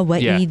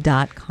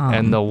 Everyonehawaii.com.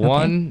 And the Okay.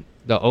 one,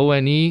 the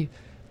ONE,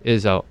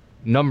 is a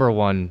number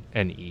one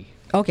NE.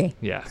 Okay.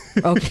 Yeah.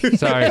 Okay.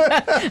 Sorry.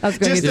 I was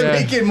going Just to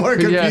make it more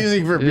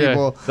confusing for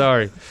people.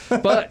 Sorry.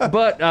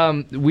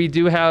 But we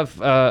do have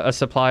a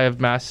supply of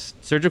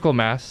surgical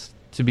masks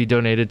to be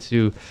donated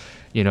to,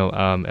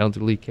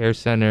 elderly care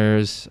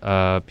centers,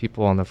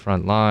 people on the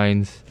front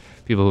lines,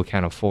 people who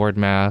can't afford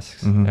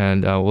masks,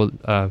 and we'll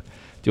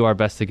do our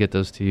best to get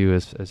those to you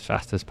as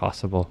fast as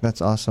possible.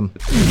 That's awesome.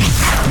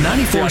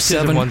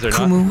 94.7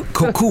 Kumu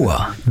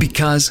Kokua,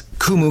 because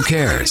Kumu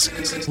cares.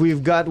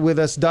 We've got with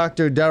us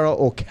Dr. Darrell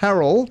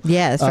O'Carroll.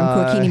 Yes, from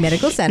Kuakini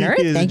Medical Center.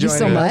 he is Thank you so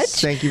joining us. much.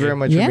 Thank you very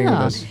much for being with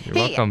us. You're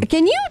Hey, welcome.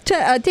 can you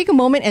take a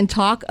moment and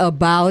talk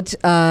about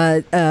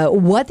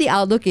what the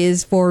outlook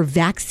is for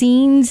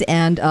vaccines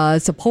and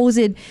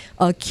supposed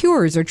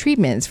cures or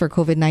treatments for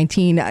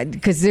COVID-19?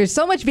 Because there's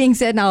so much being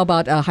said now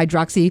about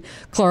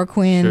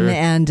hydroxychloroquine Sure.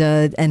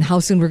 and how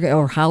soon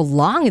or how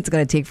long it's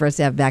going to take for us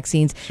to have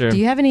vaccines. Sure. Do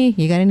you got any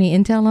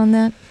intel on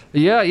that?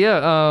 Yeah.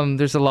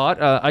 There's a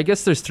lot. I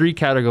guess there's three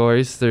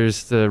categories.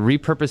 There's the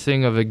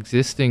repurposing of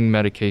existing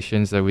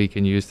medications that we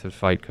can use to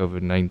fight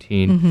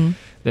COVID-19.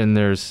 Then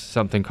there's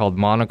something called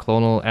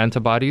monoclonal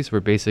antibodies,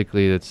 where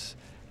basically it's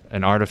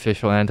an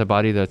artificial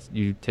antibody that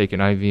you take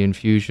an IV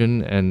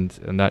infusion, and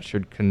that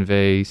should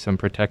convey some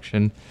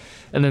protection.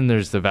 And then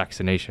there's the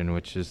vaccination,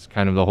 which is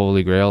kind of the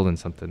holy grail in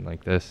something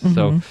like this.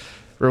 So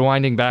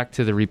rewinding back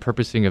to the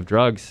repurposing of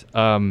drugs,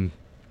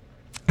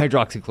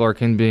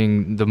 hydroxychloroquine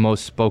being the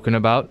most spoken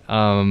about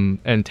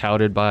and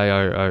touted by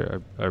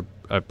our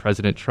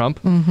President Trump.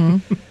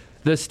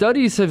 The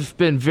studies have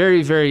been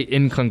very, very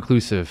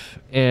inconclusive.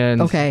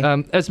 And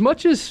as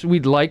much as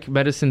we'd like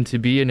medicine to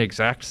be an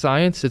exact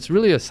science, it's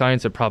really a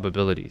science of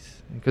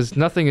probabilities, because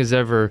nothing is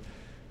ever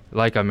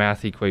like a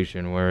math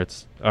equation where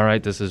it's, all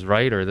right, this is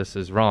right or this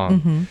is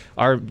wrong.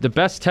 The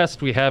best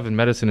test we have in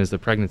medicine is the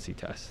pregnancy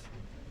test,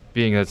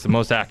 being that's the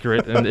most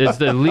accurate and it's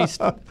the least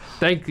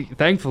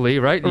thankfully,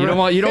 right? You don't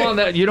want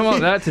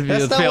that to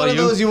That's not fail one of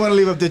you. those you want to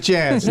leave up to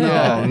chance. No,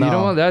 Yeah, no. you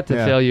don't want that to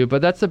Yeah. fail you,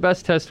 but that's the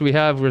best test we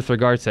have with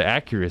regards to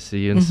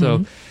accuracy. And so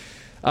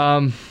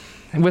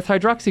with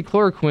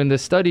hydroxychloroquine, the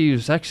study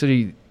was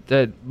actually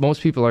that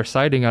most people are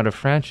citing out of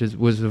France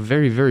was a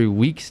very, very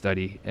weak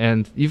study.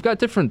 And you've got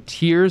different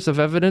tiers of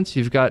evidence.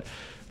 You've got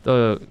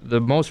the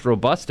most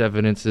robust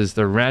evidence is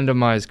the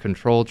randomized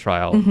control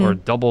trial or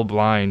double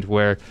blind,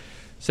 where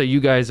say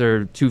you guys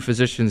are two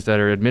physicians that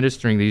are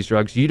administering these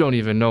drugs, you don't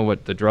even know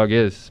what the drug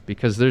is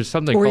because there's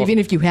something Or called, even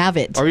if you have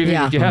it. or even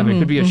if you have it. It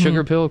could be a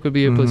sugar pill, it could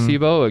be a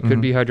placebo, it could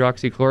be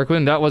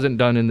hydroxychloroquine. That wasn't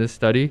done in this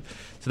study.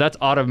 So that's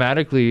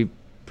automatically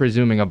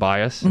presuming a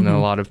bias in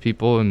a lot of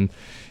people. And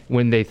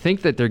when they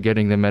think that they're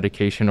getting the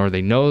medication or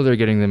they know they're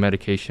getting the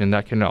medication,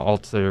 that can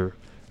alter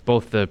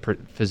both the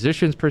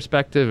physician's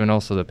perspective and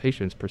also the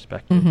patient's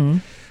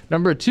perspective.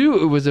 Number two,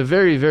 it was a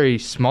very, very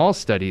small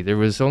study. There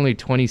was only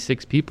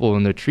 26 people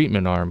in the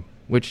treatment arm,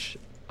 which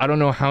I don't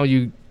know how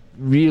you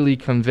really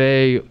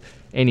convey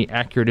any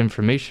accurate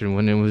information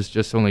when it was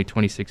just only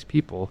 26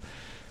 people.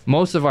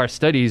 Most of our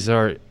studies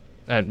are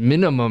at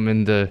minimum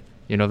in the,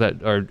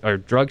 that our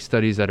drug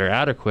studies that are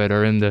adequate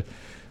are in the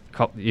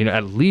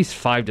at least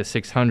 500 to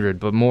 600,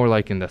 but more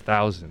like in the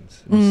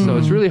thousands. So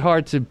it's really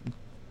hard to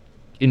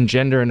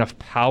engender enough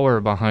power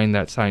behind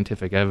that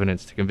scientific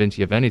evidence to convince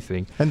you of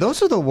anything. And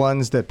those are the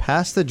ones that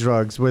pass the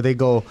drugs where they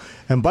go,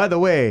 and by the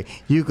way,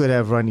 you could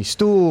have runny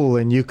stool,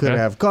 and you could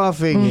have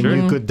coughing,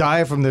 and you could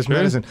die from this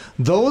medicine.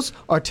 Those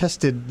are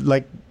tested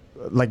like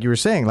you were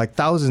saying, like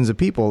thousands of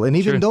people, and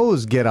even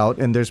those get out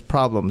and there's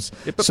problems.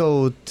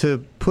 So to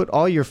put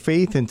all your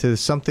faith into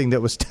something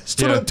that was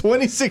tested on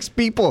 26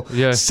 people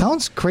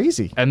sounds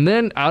crazy. And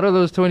then out of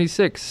those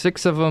 26,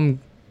 6 of them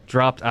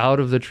dropped out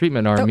of the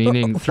treatment arm,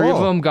 meaning 3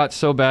 of them got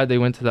so bad they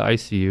went to the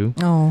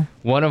ICU.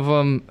 One of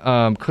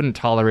them couldn't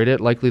tolerate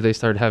it. Likely they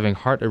started having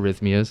heart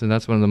arrhythmias, and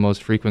that's one of the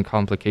most frequent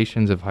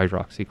complications of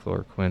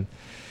hydroxychloroquine.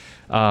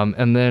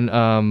 And then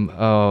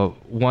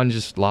one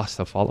just lost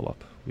a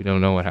follow-up. We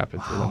don't know what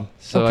happened to them.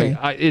 So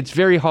it's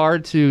very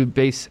hard to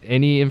base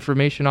any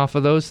information off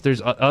of those.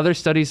 There's other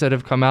studies that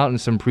have come out and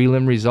some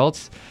prelim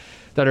results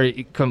that are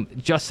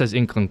just as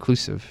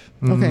inconclusive.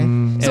 Okay.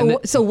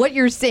 So what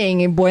you're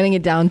saying, and boiling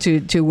it down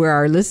to where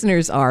our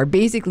listeners are,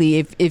 basically,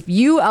 if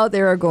you out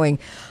there are going,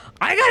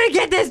 I gotta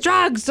get this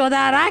drug so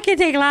that I can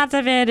take lots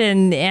of it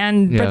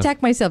and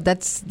protect myself.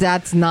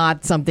 That's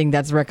not something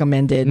that's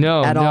recommended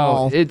at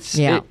all. It's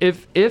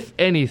if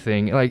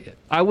anything, like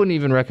I wouldn't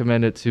even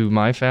recommend it to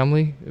my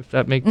family, if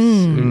that makes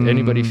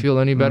anybody feel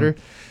any better.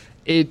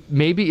 It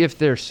maybe if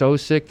they're so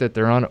sick that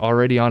they're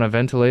already on a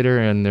ventilator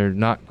and they're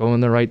not going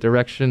the right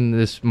direction,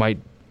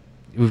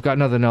 we've got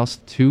nothing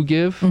else to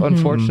give,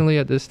 unfortunately,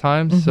 at this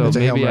time. So it's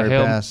maybe a Hail Mary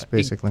pass,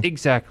 basically.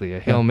 Exactly, a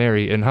Hail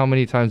Mary. And how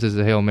many times does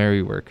a Hail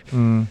Mary work?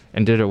 And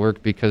did it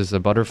work because the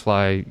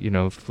butterfly,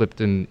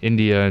 flipped in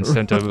India and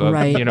sent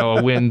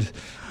a wind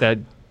that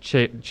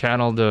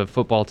channeled the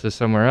football to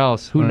somewhere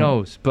else? Who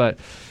knows? But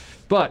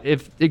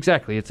if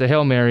it's a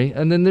Hail Mary.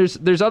 And then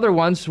there's other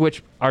ones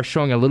which are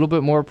showing a little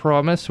bit more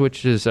promise,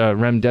 which is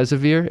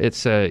remdesivir.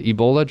 It's a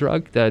Ebola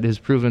drug that has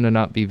proven to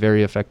not be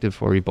very effective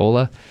for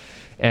Ebola.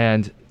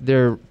 And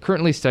they're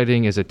currently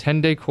studying is a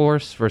 10-day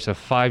course versus a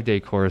 5-day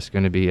course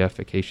going to be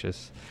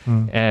efficacious.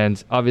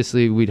 And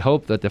obviously, we'd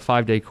hope that the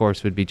 5-day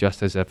course would be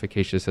just as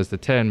efficacious as the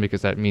 10,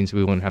 because that means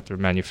we wouldn't have to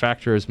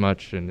manufacture as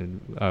much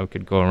and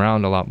could go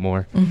around a lot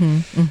more.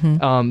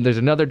 There's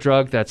another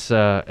drug that's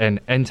an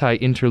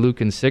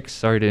anti-interleukin-6.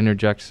 Sorry to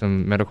interject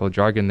some medical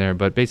jargon there,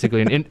 but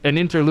basically an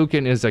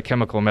interleukin is a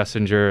chemical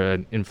messenger,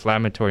 an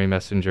inflammatory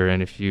messenger.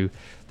 And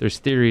there's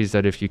theories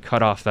that if you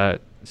cut off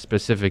that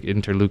specific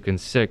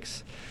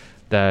interleukin-6,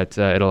 that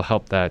it'll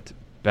help that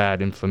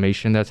bad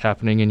inflammation that's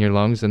happening in your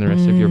lungs and the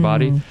rest of your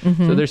body.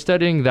 So they're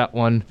studying that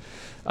one.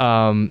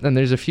 And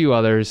there's a few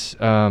others.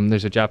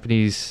 There's a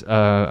Japanese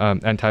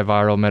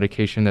antiviral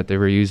medication that they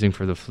were using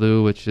for the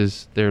flu, which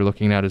they're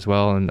looking at as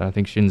well. And I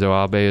think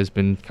Shinzo Abe has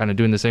been kind of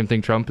doing the same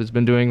thing Trump has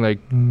been doing, like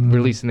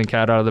releasing the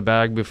cat out of the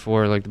bag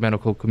before like the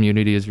medical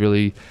community is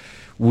really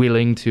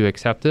willing to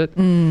accept it.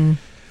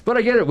 But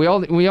I get it. We all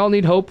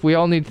need hope. We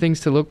all need things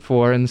to look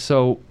for. And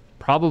so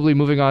probably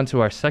moving on to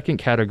our second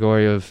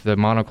category of the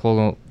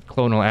monoclonal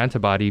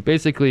antibody.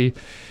 Basically,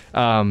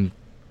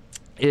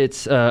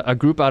 it's a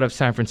group out of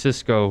San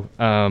Francisco,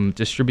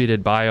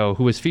 Distributed Bio,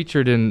 who was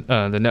featured in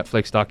the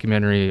Netflix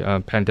documentary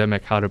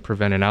Pandemic, How to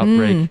Prevent an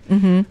Outbreak,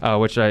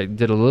 which I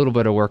did a little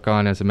bit of work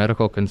on as a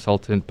medical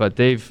consultant. But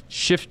they've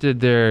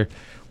shifted their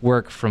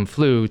work from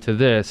flu to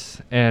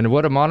this. And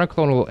what a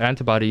monoclonal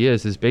antibody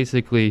is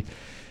basically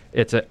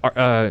it's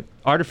a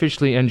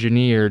artificially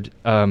engineered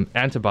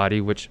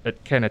antibody which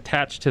can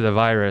attach to the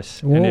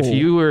virus. Whoa. And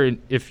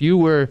if you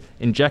were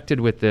injected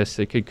with this,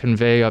 it could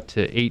convey up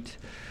to 8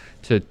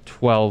 to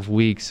 12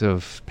 weeks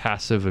of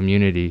passive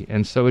immunity.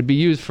 And so it'd be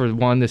used for,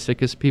 1, the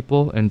sickest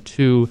people, and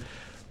 2,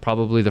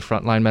 probably the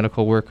frontline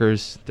medical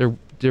workers.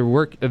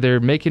 They're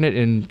making it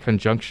in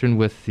conjunction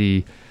with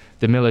the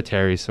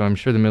military, so I'm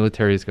sure the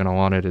military is going to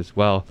want it as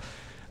well.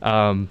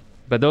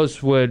 But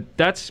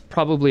that's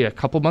probably a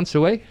couple months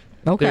away.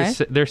 Okay.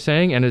 They're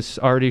saying, and it's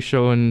already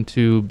shown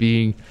to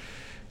be,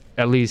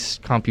 at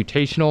least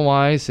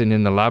computational-wise and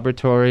in the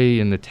laboratory,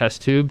 in the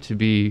test tube, to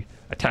be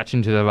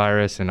attaching to the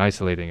virus and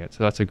isolating it.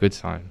 So that's a good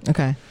sign.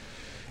 Okay.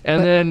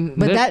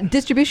 But that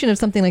distribution of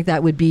something like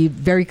that would be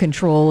very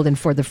controlled and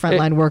for the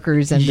frontline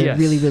workers and the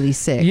really, really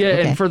sick. Yeah,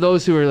 and for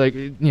those who are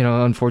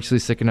unfortunately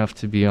sick enough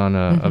to be on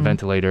a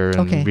ventilator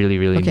and really,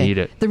 really need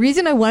it. The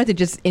reason I wanted to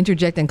just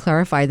interject and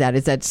clarify that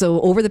is that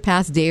over the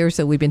past day or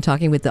so, we've been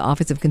talking with the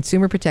Office of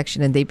Consumer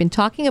Protection, and they've been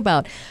talking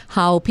about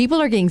how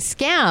people are getting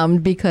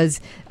scammed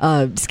because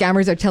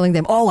scammers are telling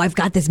them, oh, I've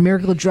got this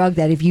miracle drug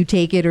that if you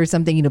take it or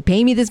something,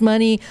 pay me this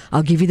money,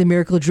 I'll give you the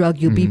miracle drug,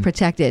 you'll be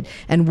protected.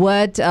 And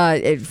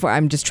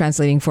I'm just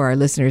translating for our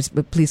listeners,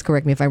 but please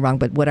correct me if I'm wrong,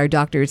 but what our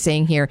doctor is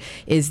saying here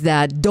is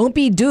that don't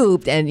be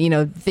duped and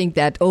think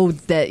that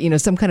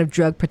some kind of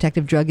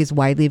protective drug is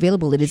widely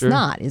available. It is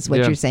not, is what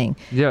you're saying.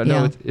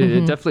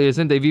 It definitely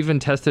isn't. They've even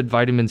tested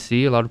vitamin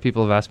C. A lot of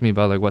people have asked me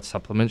about what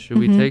supplements should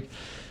we take,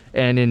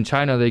 and in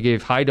China they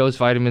gave high dose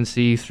vitamin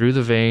C through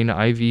the vein,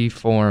 IV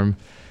form,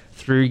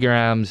 3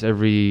 grams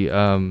every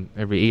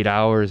 8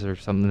 hours or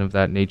something of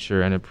that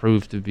nature, and it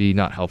proved to be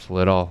not helpful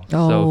at all.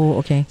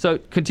 Okay. So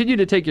continue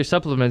to take your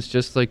supplements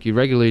just like you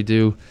regularly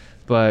do,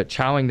 but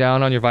chowing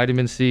down on your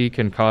vitamin C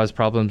can cause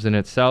problems in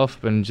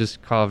itself and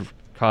just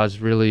cause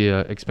really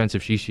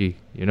expensive shishi.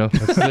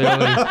 That's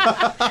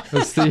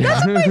That's what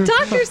my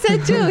doctor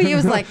said too. He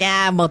was like,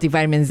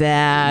 multivitamins,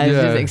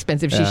 it's just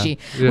expensive shishi.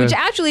 Yeah. Which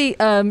actually,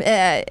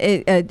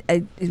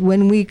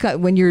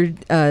 when you're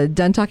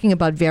done talking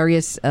about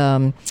various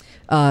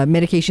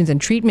medications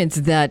and treatments,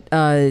 that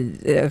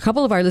a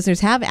couple of our listeners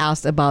have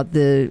asked about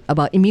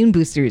immune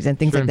boosters and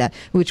things like that,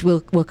 which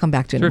we'll come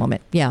back to in a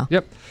moment. Yeah.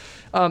 Yep.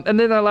 And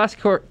then our last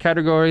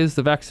category is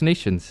the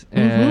vaccinations,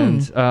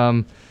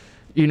 and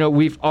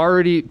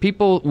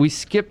we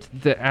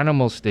skipped the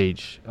animal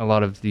stage. A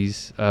lot of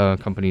these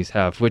companies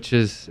have, which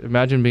is,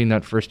 imagine being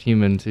that first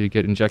human to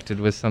get injected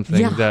with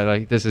something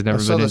that this has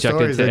never been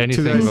injected to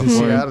anything before.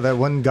 Seattle, that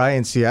one guy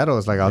in Seattle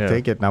was like, I'll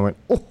take it. And I went,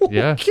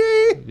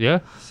 okay. Yeah.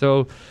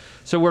 So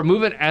we're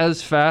moving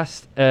as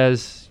fast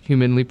as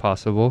humanly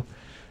possible.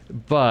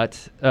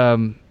 But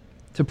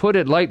to put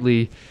it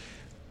lightly,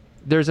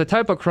 there's a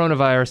type of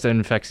coronavirus that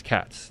infects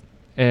cats.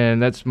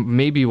 And that's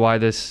maybe why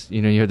this,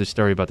 you hear the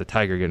story about the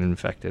tiger getting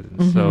infected.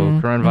 And so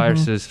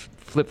coronaviruses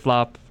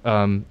flip-flop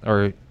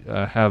or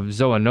have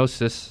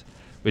zoonosis,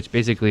 which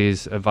basically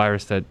is a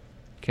virus that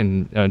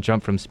can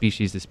jump from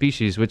species to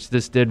species, which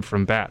this did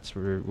from bats.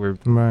 We're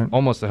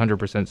almost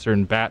 100%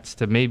 certain bats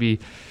to maybe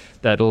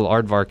that little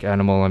aardvark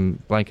animal,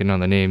 I'm blanking on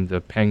the name,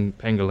 the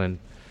pangolin,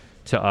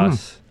 to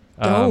us.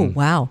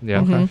 Wow.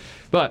 Yeah. Okay.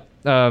 But,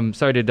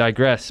 sorry to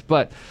digress,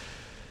 but...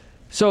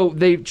 So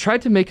they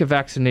tried to make a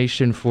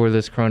vaccination for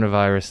this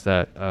coronavirus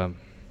that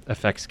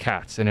affects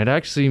cats, and it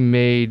actually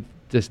made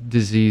this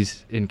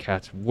disease in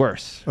cats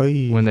worse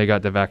when they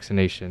got the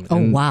vaccination.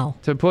 Wow.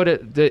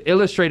 To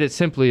illustrate it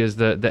simply is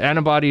the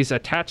antibodies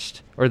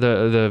attached, or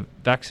the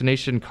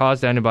vaccination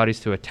caused antibodies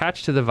to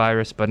attach to the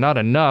virus, but not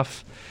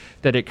enough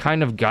that it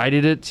kind of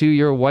guided it to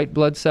your white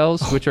blood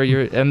cells, which are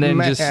and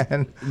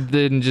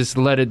then just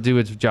let it do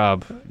its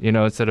job,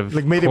 instead of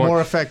made it more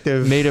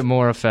effective. Made it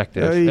more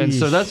effective. And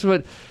so that's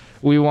what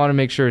we want to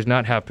make sure is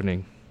not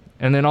happening.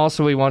 And then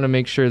also we want to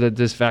make sure that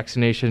this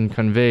vaccination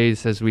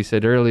conveys, as we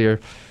said earlier,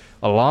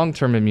 a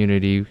long-term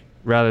immunity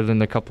rather than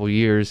the couple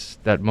years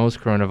that most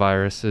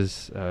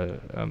coronaviruses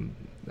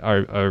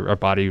our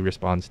body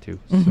responds to.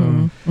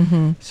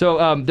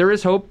 So there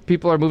is hope.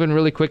 People are moving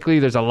really quickly.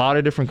 There's a lot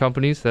of different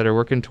companies that are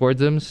working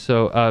towards them.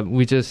 So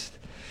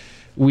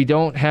we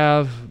don't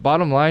have,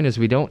 bottom line is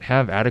we don't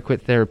have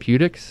adequate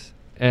therapeutics.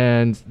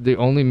 And the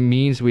only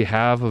means we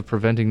have of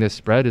preventing this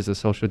spread is the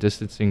social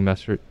distancing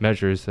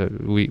measures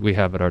that we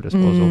have at our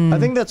disposal. I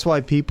think that's why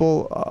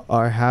people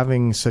are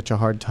having such a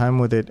hard time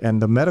with it,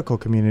 and the medical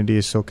community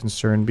is so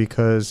concerned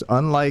because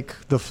unlike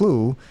the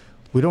flu,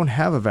 we don't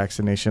have a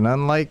vaccination.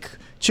 Unlike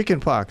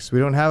chickenpox, we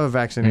don't have a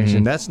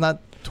vaccination. That's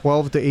not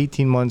 12 to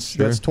 18 months.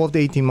 That's 12 to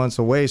 18 months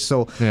away.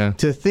 So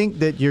to think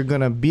that you're going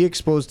to be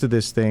exposed to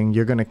this thing,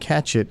 you're going to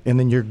catch it, and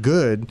then you're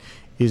good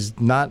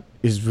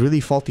is really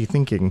faulty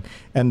thinking.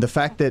 And the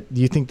fact that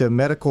you think the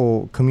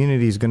medical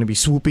community is going to be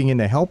swooping in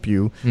to help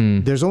you,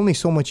 there's only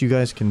so much you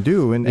guys can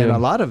do. And a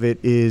lot of it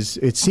is,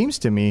 it seems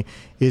to me,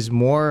 is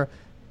more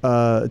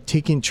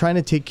trying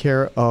to take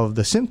care of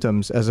the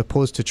symptoms as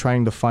opposed to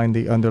trying to find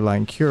the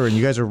underlying cure. And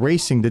you guys are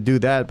racing to do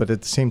that, but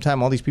at the same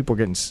time, all these people are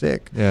getting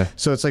sick.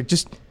 So it's like,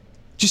 just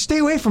stay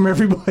away from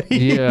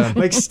everybody.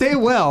 Stay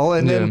well,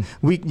 and then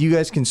you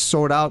guys can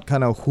sort out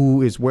kind of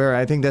who is where.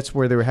 I think that's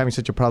where they were having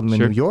such a problem in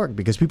New York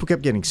because people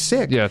kept getting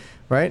sick,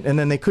 right? And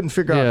then they couldn't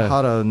figure out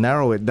how to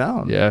narrow it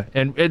down.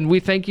 And we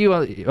thank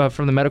you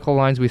from the medical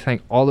lines. We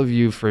thank all of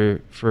you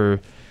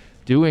for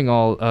doing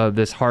all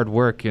this hard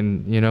work.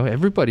 And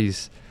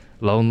everybody's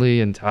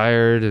lonely and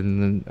tired,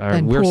 and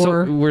we're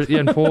poor.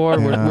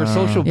 We're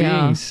social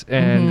beings,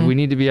 and we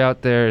need to be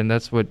out there, and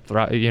that's what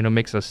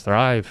makes us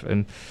thrive.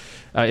 And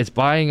it's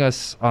buying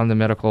us on the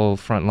medical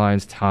front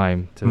lines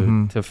time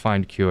to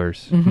find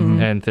cures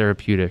and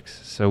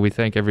therapeutics. So we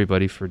thank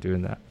everybody for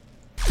doing that.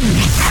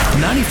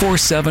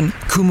 94.7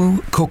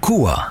 Kumu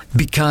Kokua,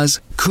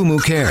 because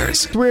Kumu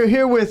cares. We're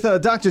here with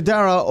Dr.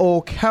 Dara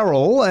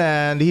O'Carroll,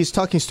 and he's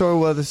talking story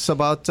with us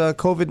about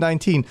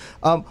COVID-19.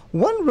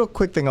 One real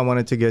quick thing I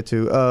wanted to get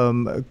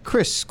to.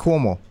 Chris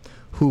Cuomo,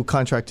 who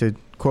contracted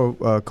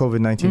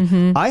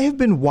COVID-19. I have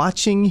been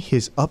watching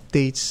his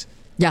updates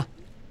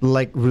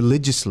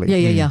religiously.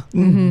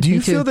 Do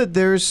you feel that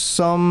there's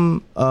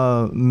some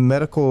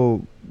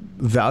medical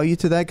value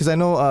to that? Because I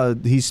know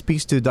he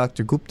speaks to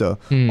Dr. Gupta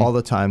all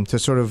the time to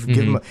sort of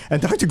give him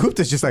and Dr.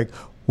 Gupta's just like,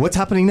 what's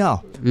happening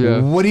now?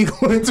 What are you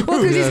going to do?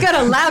 Well, because he's got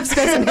a lab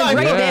specimen right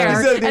there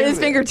at his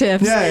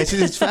fingertips.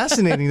 It's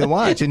fascinating to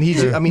watch. And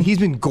he's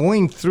been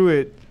going through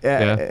it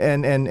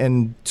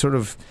and sort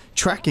of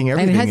tracking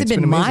everything. And it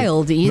hasn't been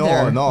mild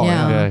either. No.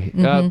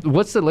 Yeah.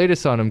 What's the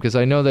latest on him? Because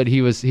I know that he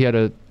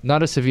had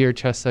not a severe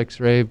chest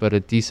X-ray, but a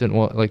decent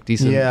one,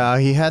 decent. Yeah,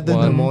 he had the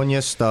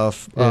pneumonia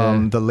stuff.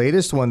 Yeah. The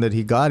latest one that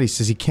he got, he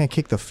says he can't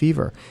kick the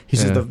fever. He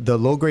says the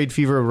low grade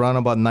fever around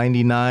about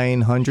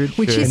 9900,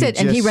 which he said,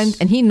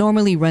 and he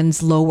normally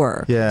runs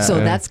lower. Yeah, so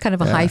that's kind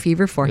of a high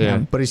fever for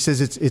him. But he says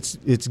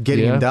it's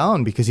getting him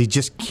down because he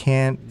just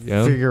can't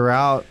figure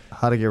out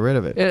how to get rid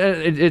of it.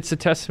 It's a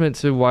testament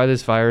to why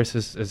this virus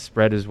has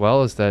spread as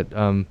well, is that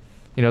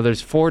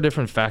there's 4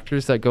 different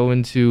factors that go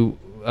into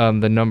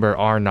the number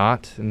R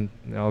naught, and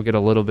I'll get a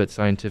little bit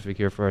scientific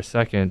here for a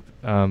second.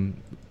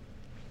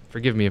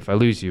 Forgive me if I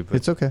lose you. But,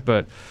 it's okay.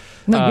 But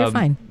no, you're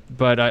fine.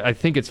 But I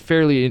think it's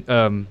fairly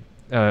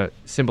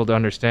simple to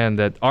understand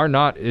that R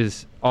naught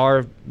is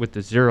R with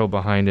the 0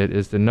 behind it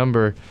is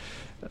the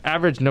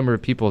average number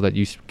of people that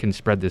you can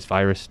spread this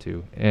virus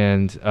to,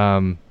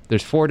 and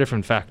there's 4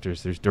 different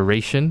factors. There's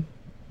duration,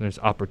 there's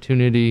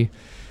opportunity,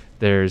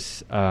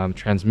 there's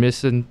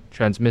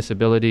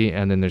transmissibility,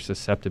 and then there's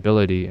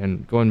susceptibility.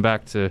 And going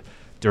back to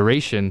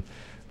duration,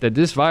 that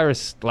this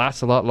virus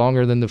lasts a lot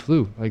longer than the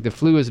flu. Like the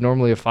flu is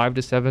normally a 5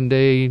 to 7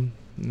 day,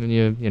 and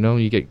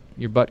you get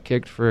your butt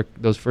kicked for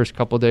those first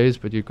couple days,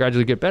 but you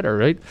gradually get better,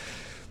 right?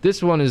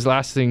 This one is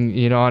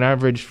lasting, on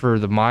average for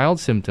the mild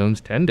symptoms,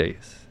 10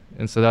 days.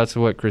 And so that's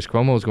what Chris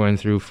Cuomo is going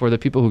through. For the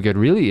people who get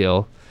really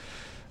ill,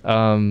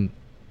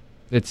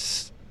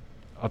 it's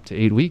up to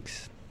 8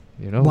 weeks.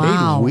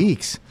 Wow. 8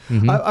 weeks.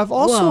 Mm-hmm. I've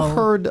also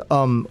heard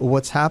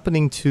what's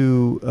happening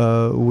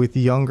with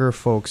younger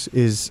folks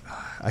is,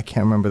 I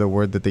can't remember the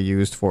word that they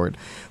used for it,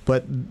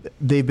 but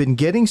they've been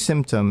getting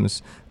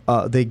symptoms.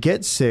 They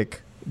get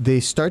sick,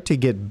 they start to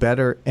get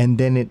better, and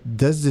then it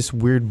does this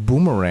weird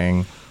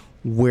boomerang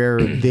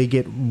where they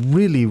get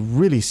really,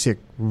 really sick,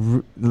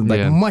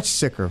 much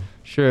sicker.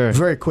 Sure.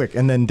 Very quick,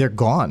 and then they're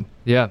gone.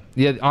 Yeah.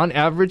 On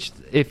average,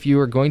 if you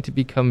are going to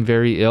become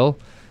very ill,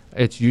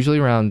 it's usually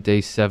around day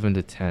 7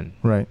 to 10.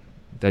 Right.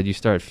 That you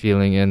start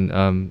feeling,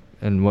 and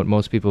what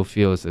most people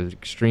feel is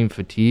extreme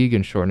fatigue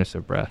and shortness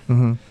of breath.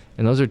 Mm-hmm.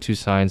 And those are 2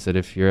 signs that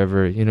if you're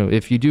ever,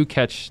 if you do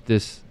catch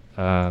this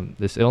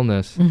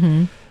illness,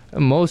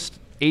 most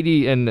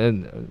 80,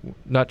 and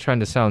not trying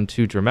to sound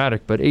too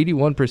dramatic, but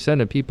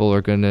 81% of people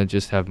are going to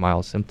just have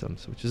mild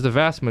symptoms, which is the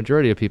vast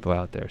majority of people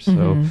out there.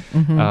 So,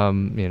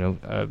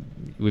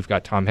 we've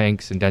got Tom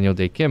Hanks and Daniel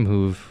Day Kim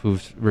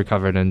who've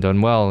recovered and done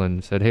well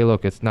and said, hey,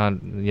 look, it's not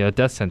a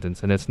death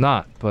sentence, and it's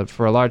not. But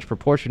for a large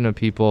proportion of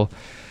people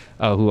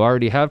who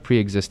already have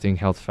pre-existing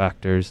health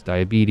factors,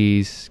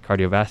 diabetes,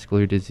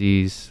 cardiovascular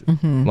disease,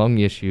 lung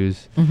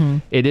issues,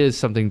 it is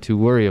something to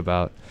worry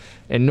about.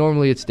 And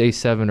normally it's day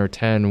 7 or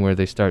 10 where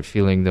they start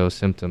feeling those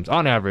symptoms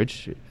on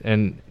average.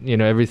 And,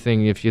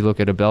 everything, if you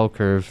look at a bell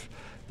curve,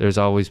 there's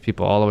always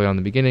people all the way on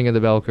the beginning of the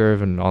bell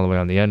curve and all the way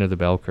on the end of the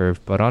bell curve.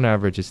 But on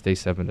average, it's day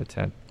 7 to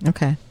 10.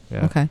 Okay.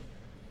 Yeah. Okay.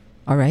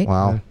 All right.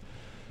 Wow.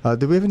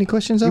 Do we have any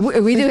questions?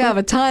 We do have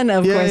a ton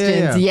of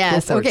questions. Yeah.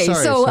 Yes. Okay.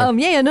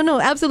 Sorry.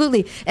 No,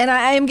 absolutely. And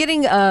I am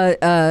getting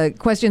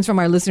questions from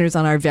our listeners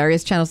on our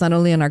various channels, not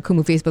only on our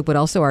Kumu Facebook, but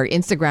also our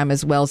Instagram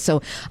as well.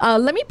 So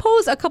let me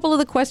pose a couple of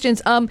the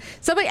questions.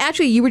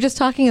 You were just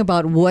talking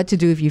about what to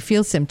do if you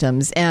feel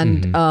symptoms.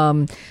 And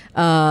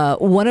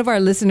one of our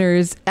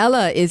listeners,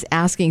 Ella, is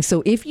asking,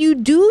 so if you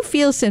do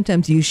feel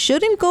symptoms, you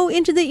shouldn't go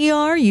into the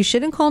ER? You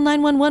shouldn't call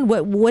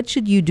 911? What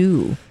should you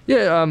do?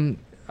 Yeah.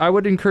 I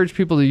would encourage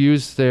people to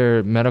use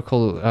their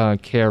medical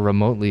care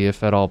remotely,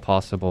 if at all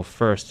possible,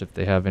 first, if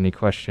they have any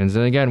questions.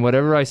 And again,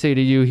 whatever I say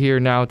to you here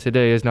now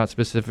today is not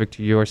specific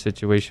to your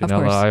situation,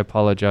 Ella. I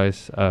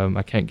apologize.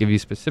 I can't give you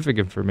specific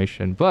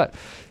information. But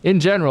in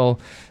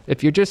general,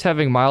 if you're just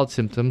having mild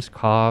symptoms,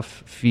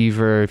 cough,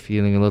 fever,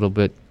 feeling a little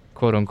bit,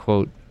 quote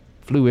unquote,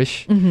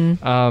 flu-ish,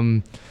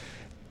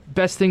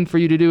 best thing for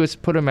you to do is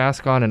put a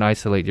mask on and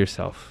isolate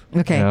yourself.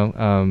 Okay.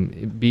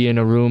 Be in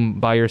a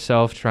room by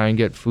yourself. Try and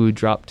get food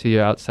dropped to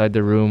you outside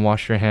the room.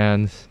 Wash your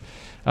hands.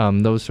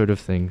 Those sort of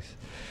things.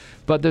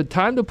 But the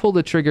time to pull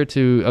the trigger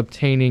to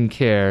obtaining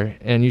care,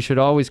 and you should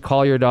always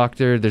call your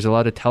doctor. There's a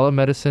lot of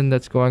telemedicine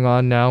that's going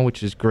on now,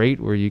 which is great,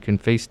 where you can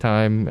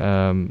FaceTime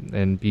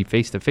and be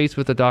face-to-face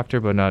with the doctor,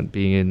 but not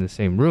being in the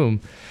same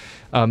room.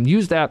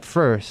 Use that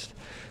first.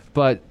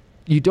 But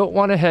you don't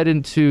want to head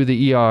into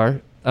the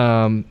ER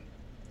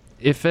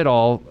if at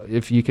all,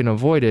 if you can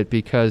avoid it,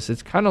 because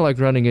it's kind of like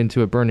running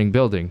into a burning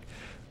building.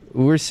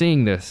 We're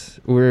seeing this,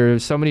 where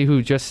somebody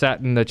who just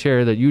sat in the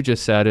chair that you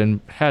just sat in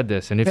had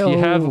this. And if you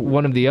have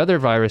one of the other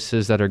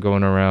viruses that are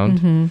going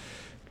around,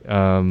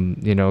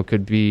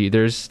 could be,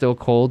 there's still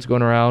colds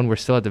going around. We're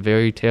still at the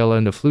very tail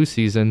end of flu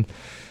season.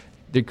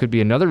 There could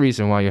be another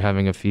reason why you're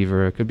having a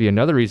fever. It could be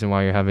another reason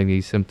why you're having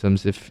these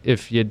symptoms.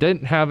 If you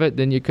didn't have it,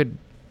 then you could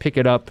pick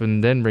it up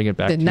and then bring it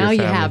back to your family.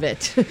 Now you have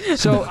it.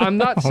 So I'm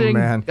not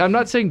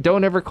saying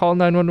don't ever call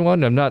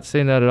 911. I'm not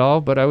saying that at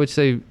all, but I would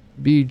say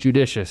be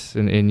judicious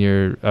in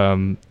your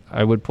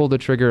I would pull the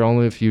trigger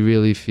only if you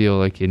really feel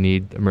like you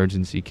need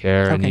emergency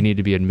care and you need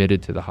to be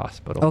admitted to the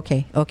hospital.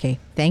 Okay.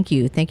 Thank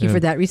you for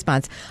that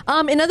response.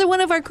 Another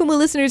one of our Kumu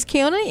listeners,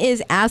 Keona,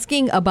 is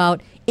asking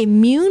about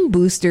immune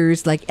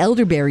boosters like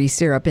elderberry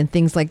syrup and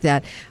things like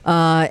that.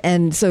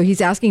 And so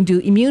he's asking, do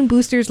immune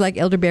boosters like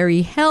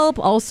elderberry help?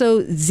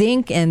 Also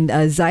zinc and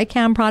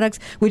Zicam products,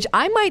 which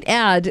I might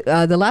add,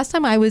 the last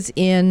time I was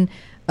in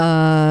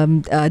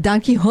Don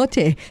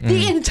Quixote,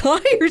 the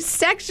entire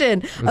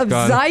section of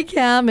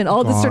Zicam and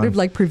all the sort of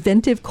like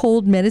preventive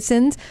cold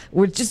medicines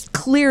were just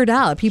cleared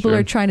out. People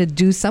are trying to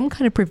do some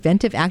kind of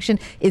preventive action.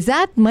 Is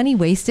that money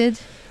wasted?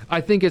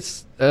 I think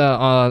it's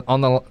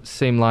on the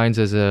same lines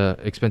as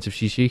expensive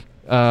shishi.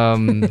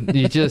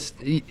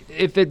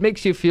 If it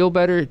makes you feel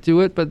better,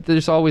 do it. But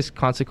there's always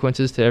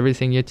consequences to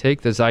everything you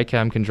take. The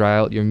Zicam can dry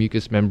out your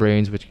mucous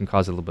membranes, which can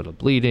cause a little bit of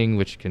bleeding,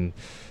 which can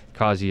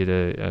cause you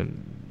to,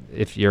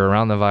 if you're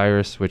around the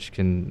virus, which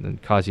can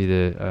cause you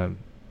to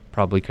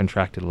probably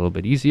contract it a little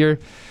bit easier.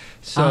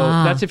 So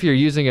that's if you're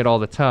using it all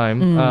the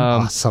time.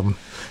 Awesome.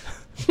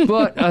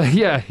 But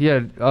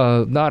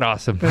not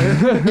awesome.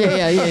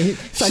 yeah.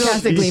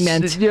 Sarcastically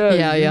meant.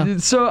 Yeah.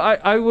 So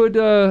I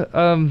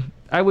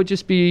would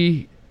just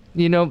be,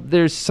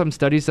 there's some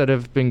studies that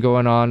have been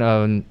going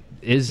on.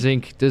 Does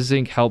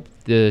zinc help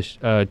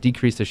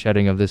decrease the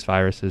shedding of this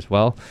virus as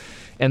well?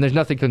 And there's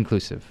nothing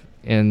conclusive.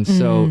 And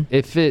so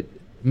if it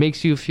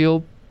makes you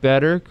feel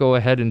better, go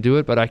ahead and do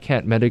it. But I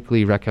can't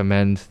medically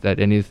recommend that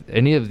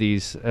any of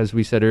these, as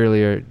we said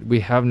earlier, we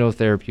have no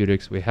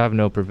therapeutics, we have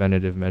no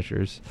preventative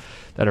measures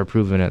that are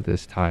proven at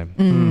this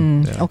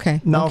time.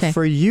 Okay. Now,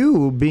 for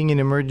you being an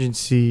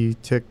emergency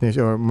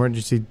technician or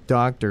emergency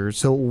doctor,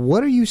 so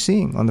what are you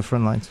seeing on the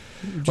front lines?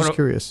 Just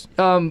curious.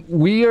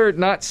 We are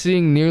not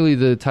seeing nearly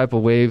the type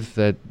of wave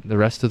that the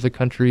rest of the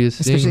country is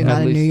seeing. Especially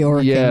not in New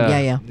York.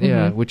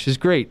 Yeah, which is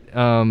great.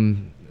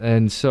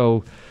 And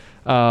so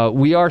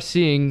we are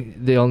seeing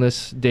the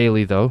illness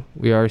daily, though.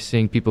 We are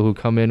seeing people who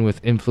come in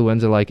with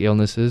influenza-like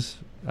illnesses,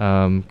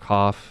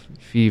 cough,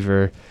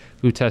 fever,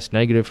 who test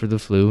negative for the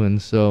flu.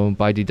 And so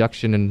by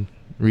deduction and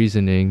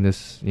reasoning,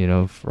 this,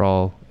 for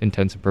all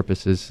intents and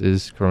purposes,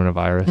 is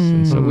coronavirus.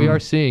 And so we are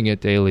seeing it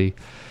daily.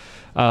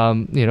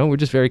 We're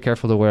just very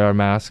careful to wear our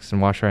masks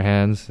and wash our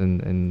hands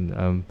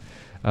and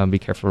be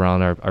careful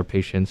around our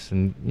patients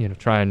and,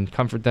 try and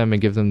comfort them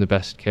and give them the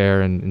best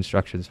care and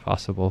instructions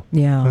possible.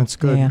 Yeah. That's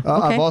good. Yeah.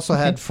 I've also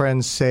had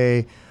friends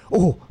say,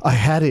 I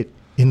had it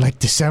in like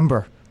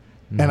December.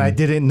 And I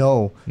didn't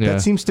know. Yeah.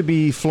 That seems to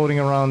be floating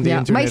around the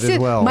internet as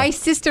well. My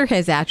sister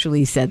has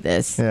actually said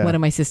this. Yeah. One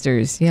of my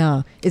sisters.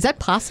 Yeah. Is that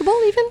possible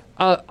even?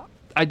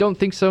 I don't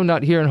think so.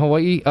 Not here in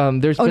Hawaii.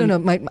 I'm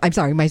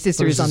sorry. My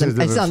sister is on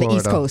the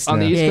East Coast. On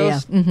the East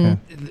Coast?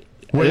 Mm-hmm.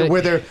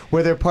 Where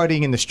they're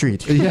partying in the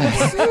street.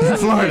 Yes. In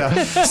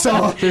Florida.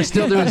 So they're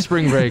still doing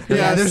spring break. Right?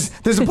 Yeah,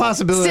 there's a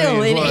possibility.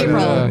 Still in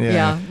April.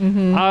 Yeah.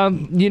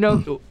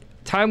 Mm-hmm.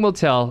 Time will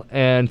tell,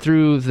 and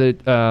through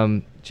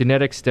the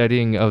genetic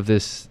studying of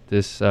this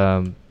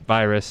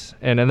virus,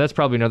 and that's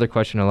probably another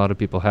question a lot of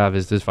people have: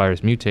 is this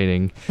virus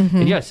mutating?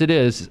 And yes, it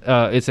is.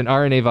 It's an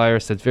RNA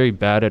virus that's very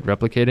bad at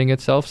replicating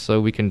itself, so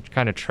we can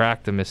kind of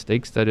track the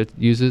mistakes that it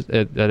uses,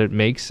 that it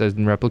makes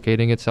in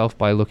replicating itself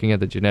by looking at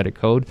the genetic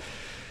code.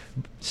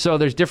 So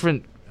there's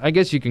different, I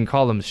guess you can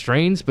call them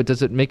strains, but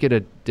does it make it a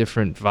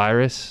different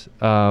virus?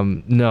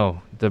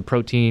 No. The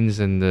proteins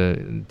and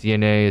the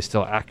DNA is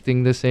still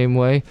acting the same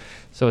way.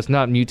 So it's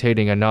not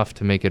mutating enough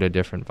to make it a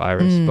different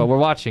virus. But we're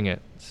watching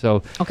it.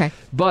 So,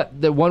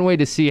 but the one way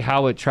to see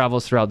how it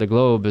travels throughout the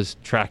globe is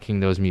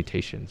tracking those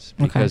mutations.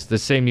 Because the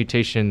same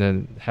mutation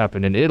that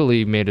happened in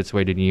Italy made its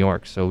way to New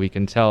York. So we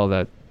can tell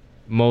that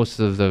most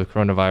of the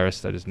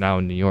coronavirus that is now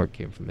in New York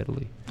came from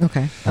Italy.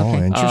 Okay. Oh,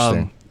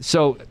 interesting.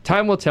 So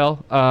time will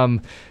tell.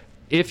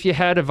 If you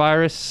had a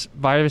virus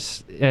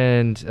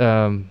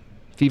and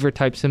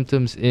fever-type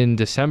symptoms in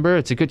December,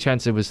 it's a good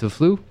chance it was the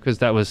flu, because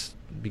that was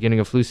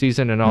beginning of flu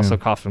season, and also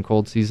cough and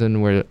cold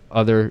season, where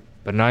other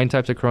benign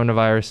types of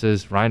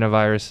coronaviruses,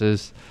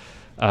 rhinoviruses,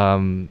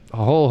 a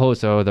whole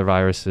host of other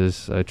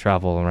viruses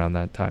travel around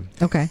that time.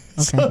 Okay.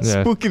 So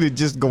spooky to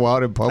just go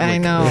out in public. I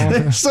know.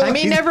 I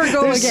may never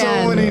go there's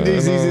again. So many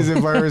diseases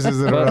and viruses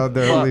that are out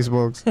there. Holy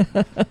smokes.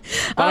 But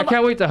I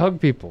can't wait to hug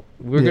people.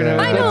 We're gonna.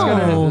 I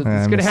know.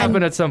 It's gonna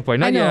happen at some point.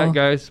 Not yet,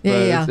 guys. But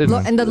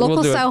And the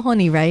local we'll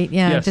Sauhoni, right?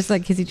 Yeah, Yes. just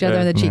like kiss each other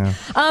on the cheek.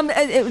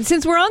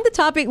 Since we're on the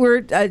topic,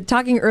 we're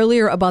talking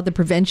earlier about the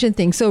prevention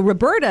thing. So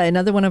Roberta,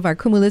 another one of our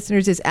Kumu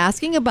listeners, is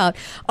asking about: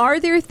 are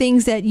there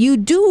things that you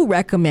do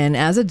recommend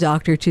as a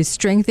doctor to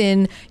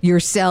strengthen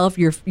yourself,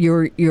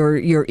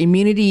 your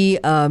immunity?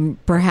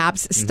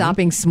 Perhaps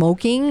stopping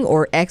smoking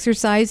or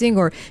exercising,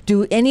 or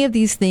do any of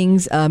these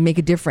things make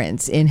a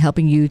difference in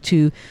helping you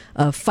to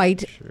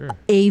fight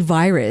a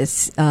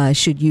virus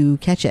should you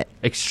catch it?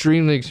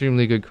 Extremely,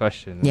 extremely good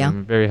question. Yeah.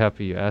 I'm very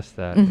happy you asked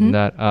that. And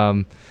that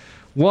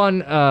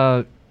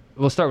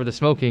we'll start with the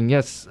smoking.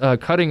 Yes,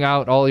 cutting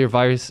out all your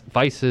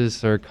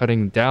vices or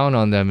cutting down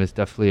on them is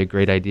definitely a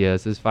great idea,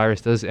 as this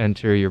virus does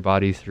enter your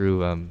body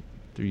through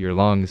your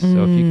lungs.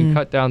 So if you can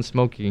cut down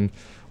smoking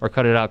or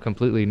cut it out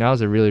completely,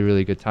 now's a really,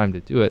 really good time to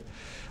do it.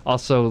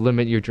 Also,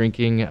 limit your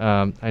drinking.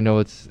 I know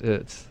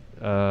it's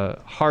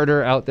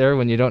harder out there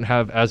when you don't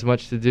have as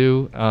much to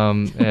do,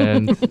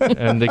 and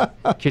the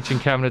kitchen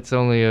cabinet's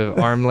only an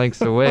arm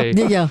length away.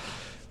 Yeah.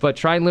 But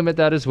try and limit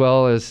that as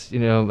well as,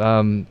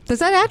 Does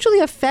that actually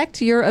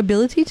affect your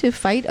ability to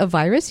fight a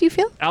virus, you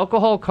feel?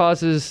 Alcohol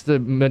causes, the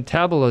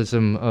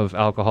metabolism of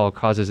alcohol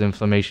causes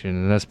inflammation,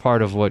 and that's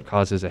part of what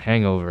causes a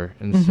hangover.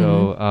 And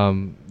so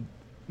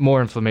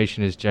more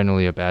inflammation is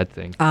generally a bad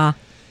thing.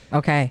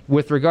 Okay.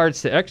 With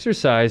regards to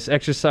exercise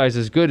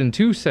is good in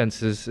two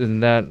senses,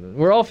 in that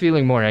we're all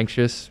feeling more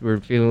anxious,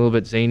 we're feeling a little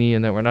bit zany,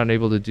 and that we're not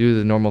able to do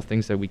the normal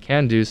things that we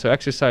can do. So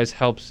exercise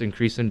helps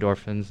increase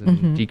endorphins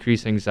and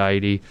decrease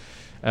anxiety.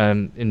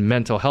 In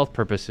mental health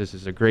purposes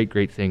is a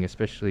great thing,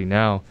 especially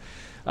now.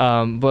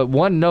 But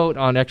one note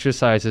on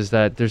exercise is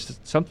that there's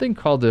something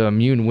called the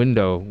immune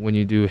window when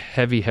you do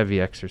heavy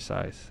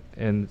exercise.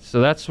 And so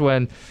that's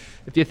when,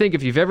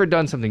 if you've ever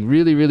done something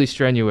really, really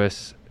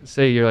strenuous,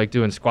 say you're like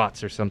doing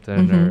squats or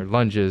something or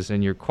lunges,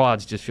 and your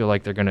quads just feel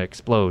like they're going to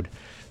explode.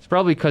 It's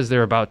probably because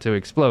they're about to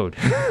explode.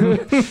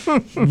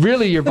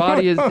 Really, your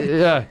body is,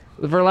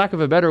 for lack of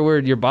a better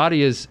word, your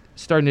body is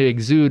starting to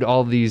exude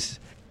all these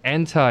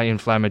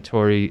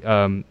anti-inflammatory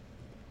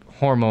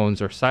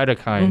hormones or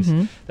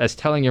cytokines that's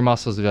telling your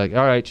muscles to be like,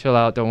 all right, chill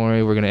out, don't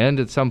worry, we're going to end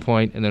at some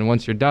point, and then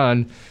once you're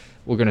done,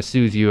 we're going to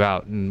soothe you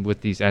out, and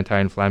with these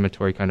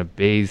anti-inflammatory kind of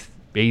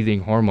bathing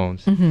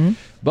hormones.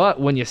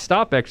 But when you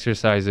stop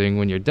exercising,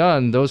 when you're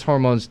done, those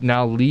hormones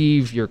now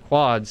leave your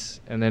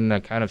quads and then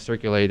kind of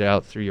circulate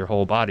out through your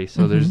whole body.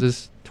 So there's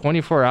this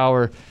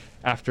 24-hour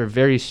after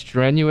very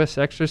strenuous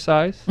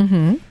exercise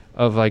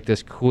of like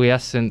this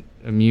quiescent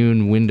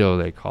immune window,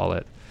 they call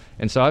it.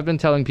 And so I've been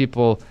telling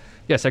people,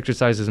 yes,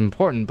 exercise is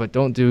important, but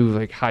don't do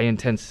like high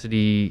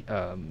intensity,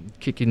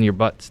 kicking your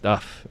butt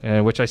stuff,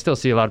 which I still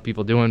see a lot of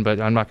people doing, but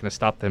I'm not going to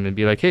stop them and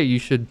be like, hey, you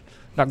should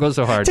not go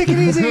so hard. Take it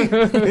easy.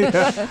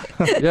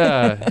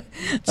 Yeah.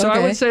 So I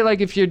would say,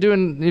 like, if you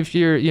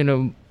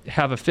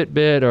have a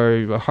Fitbit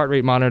or a heart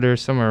rate monitor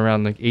somewhere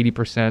around like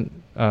 80%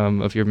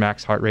 of your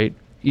max heart rate.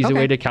 Easy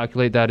way to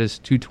calculate that is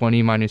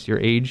 220 minus your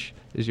age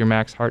is your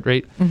max heart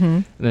rate,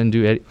 and then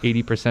do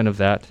 80% of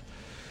that.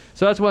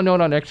 So that's one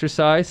note on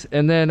exercise.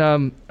 And then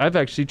I've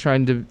actually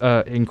tried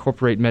to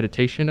incorporate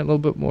meditation a little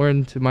bit more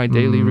into my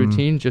daily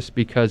routine, just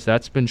because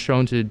that's been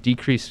shown to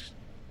decrease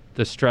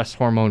the stress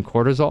hormone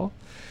cortisol.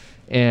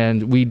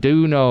 And we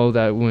do know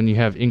that when you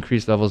have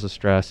increased levels of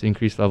stress,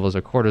 increased levels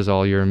of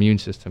cortisol, your immune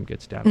system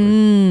gets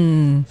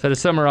damaged. So to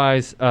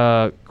summarize,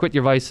 quit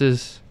your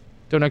vices,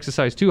 don't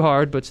exercise too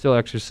hard, but still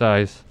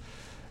exercise.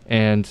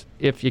 And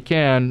if you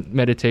can,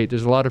 meditate.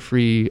 There's a lot of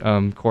free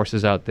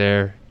courses out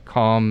there.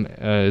 Calm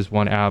is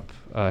one app.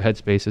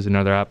 Headspace is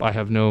another app. I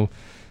have no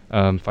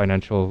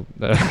financial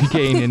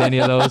gain in any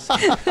of those.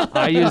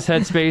 I use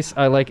Headspace.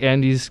 I like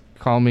Andy's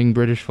calming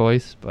British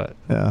voice, but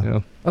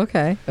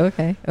Okay.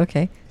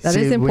 That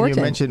is important.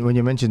 When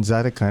you mentioned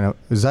cytokine.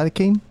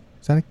 Cytokine.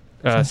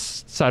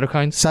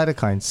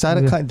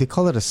 They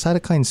call it a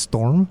cytokine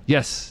storm.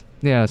 Yes.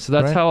 Yeah. So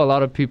that's how a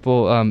lot of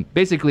people.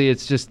 Basically,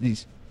 it's just a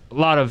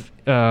lot of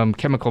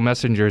chemical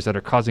messengers that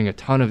are causing a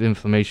ton of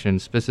inflammation,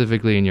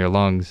 specifically in your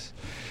lungs.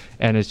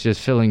 And it's just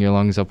filling your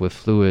lungs up with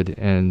fluid.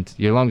 And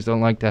your lungs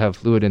don't like to have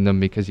fluid in them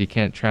because you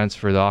can't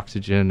transfer the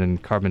oxygen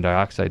and carbon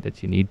dioxide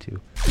that you need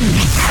to.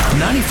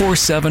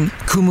 94.7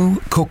 Kumu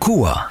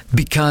Kokua,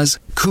 because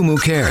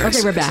Kumu cares.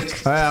 Okay, we're back.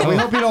 We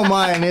hope you don't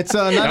mind. It's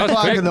 9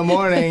 o'clock in the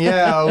morning.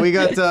 Yeah, we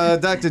got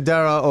Dr.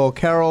 Dara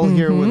O'Carroll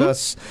here with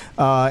us.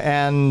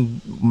 And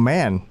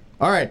man.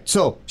 All right,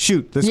 so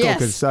shoot, let's go,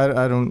 because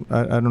I don't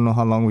know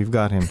how long we've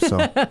got him. So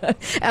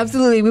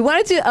absolutely, we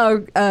wanted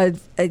to,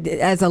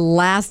 as a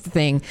last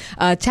thing,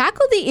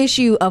 tackle the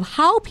issue of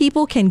how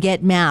people can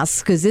get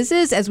masks, because this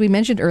is, as we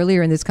mentioned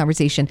earlier in this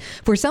conversation,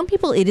 for some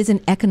people it is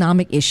an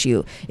economic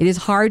issue. It is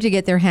hard to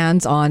get their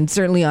hands on,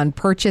 certainly on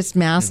purchased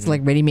masks,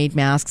 like ready-made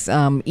masks.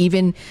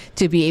 Even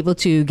to be able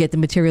to get the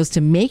materials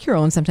to make your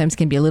own sometimes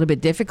can be a little bit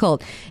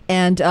difficult.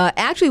 And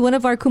actually, one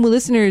of our Kumu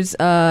listeners,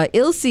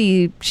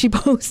 Ilse, she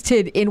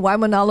posted in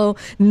Waimanalo,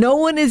 no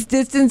one is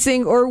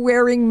distancing or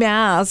wearing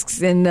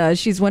masks, and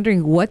she's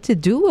wondering what to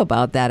do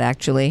about that,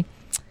 actually.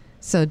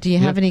 So do you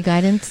have any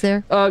guidance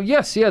there?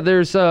 Yes.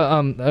 There's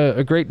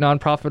a great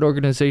nonprofit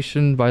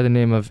organization by the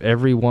name of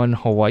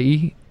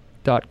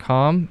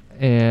everyonehawaii.com,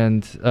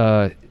 and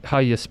how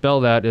you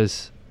spell that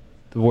is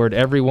the word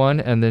everyone,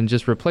 and then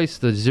just replace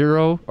the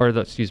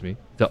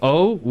the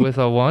O with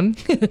a 1.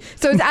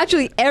 So it's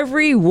actually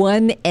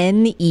everyone,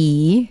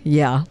 N-E.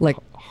 Yeah, like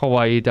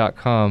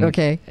Hawaii.com.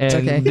 Okay.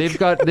 And they've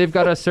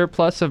got a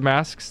surplus of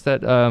masks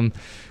that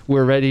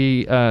we're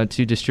ready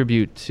to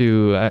distribute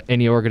to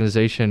any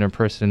organization or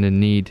person in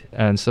need.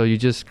 And so you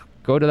just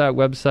go to that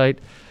website,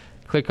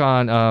 click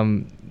on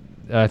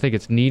I think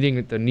it's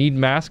the need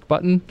mask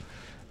button,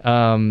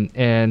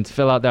 and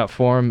fill out that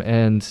form,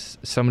 and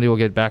somebody will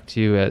get back to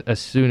you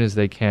as soon as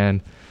they can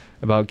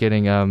about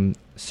getting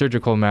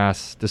surgical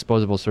masks,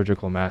 disposable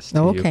surgical masks.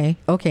 Okay.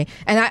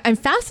 And I'm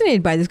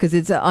fascinated by this because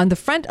it's on the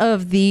front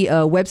of the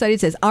website.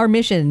 It says, our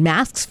mission,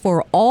 masks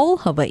for all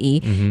Hawaii.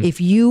 If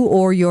you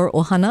or your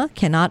ohana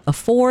cannot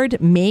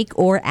afford, make,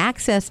 or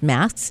access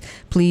masks,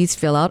 please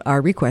fill out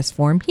our request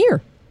form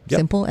here. Yep.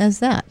 Simple as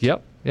that.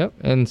 Yep.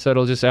 And so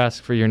it'll just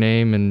ask for your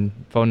name and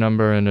phone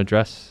number and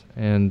address,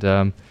 and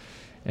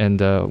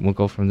we'll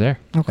go from there.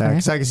 Okay.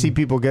 Because I can see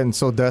people getting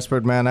so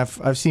desperate, man.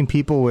 I've seen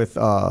people with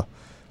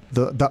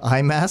the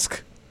eye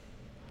mask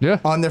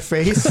on their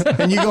face,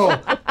 and you go,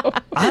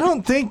 I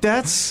don't think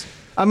that's.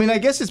 I mean, I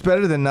guess it's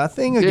better than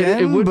nothing.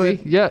 Again, it would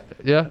but be.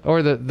 Yeah.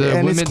 Or the and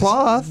women's it's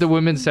cloth. the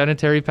women's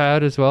sanitary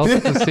pad as well.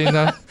 I've seen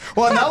that.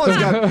 Well, that one's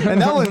got,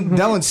 and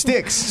that one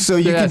sticks, so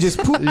you can just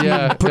put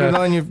it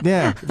on your.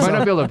 Yeah, you might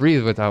not be able to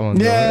breathe with that one.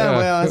 Yeah,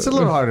 well, it's a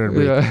little harder to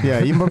breathe. Yeah,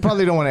 you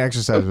probably don't want to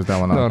exercise with that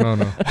one on.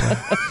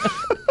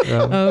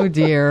 No. Oh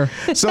dear.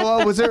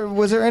 So was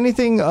there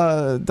anything,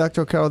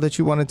 Dr. O'Carroll, that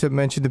you wanted to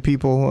mention to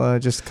people,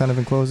 just kind of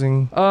in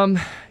closing?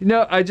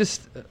 No,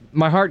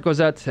 my heart goes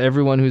out to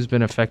everyone who's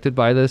been affected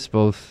by this,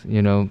 both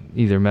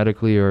either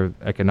medically or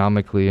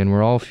economically, and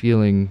we're all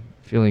feeling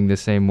the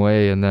same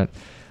way. And that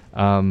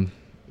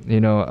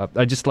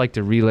I just like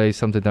to relay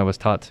something that was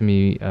taught to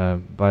me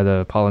by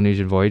the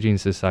Polynesian Voyaging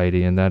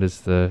Society, and that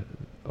is the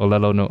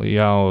Olelo no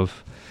Iao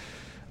of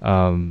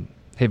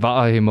He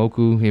va'a, he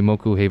moku,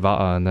 he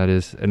va'a, and that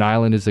is an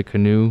island is a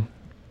canoe,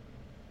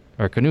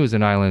 or a canoe is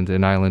an island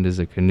is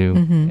a canoe.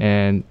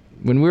 And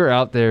when we were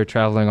out there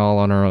traveling all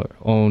on our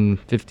own,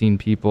 15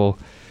 people,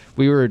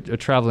 we were a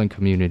traveling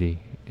community,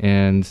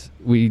 and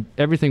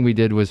everything we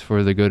did was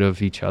for the good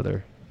of each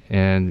other.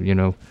 And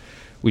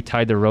we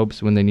tied the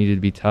ropes when they needed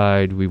to be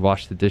tied. We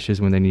washed the dishes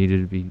when they needed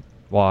to be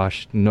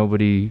washed.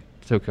 Nobody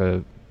took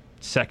a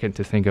second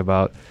to think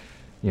about,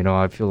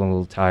 I feel a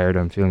little tired,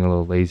 I'm feeling a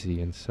little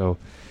lazy. And so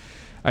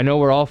I know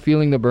we're all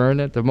feeling the burn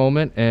at the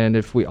moment, and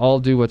if we all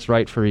do what's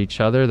right for each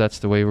other, that's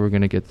the way we're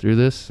going to get through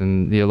this,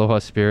 and the Aloha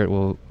spirit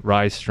will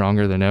rise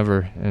stronger than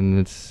ever. And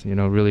it's,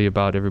 really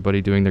about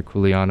everybody doing their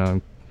kuleana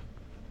and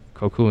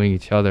kokuing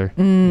each other,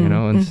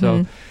 and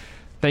so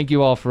thank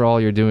you all for all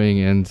you're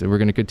doing, and we're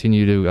going to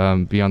continue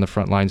to be on the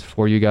front lines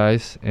for you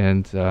guys,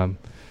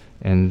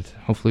 and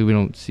hopefully we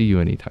don't see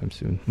you anytime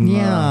soon.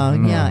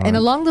 Yeah. And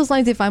along those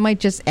lines, if I might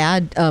just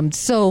add,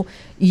 so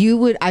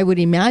I would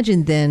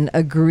imagine then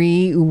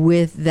agree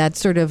with that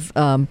sort of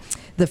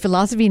the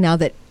philosophy now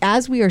that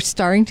as we are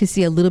starting to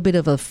see a little bit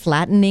of a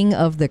flattening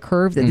of the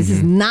curve, that this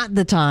is not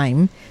the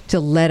time to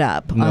let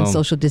up on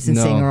social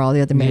distancing or all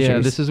the other measures. Yeah,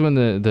 this is when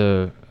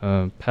the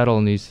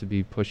pedal needs to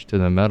be pushed to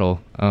the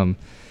metal.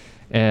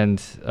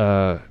 And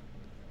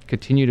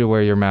continue to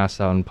wear your mask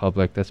out in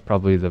public. That's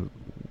probably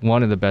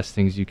one of the best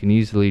things you can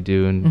easily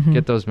do, and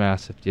get those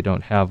masks if you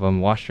don't have them.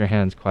 Wash your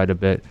hands quite a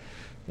bit,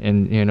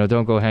 and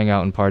don't go hang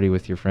out and party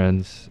with your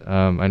friends.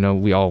 I know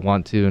we all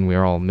want to, and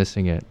we're all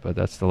missing it, but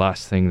that's the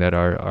last thing that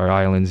our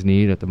islands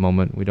need at the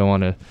moment. We don't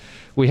want to.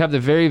 We have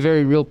the very,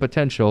 very real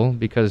potential,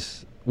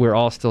 because we're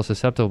all still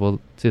susceptible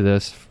to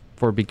this,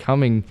 for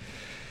becoming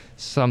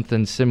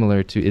something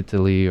similar to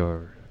Italy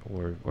or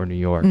New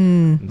York.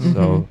 And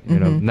so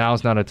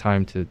now's not a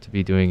time to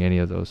be doing any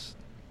of those.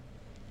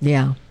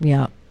 Yeah.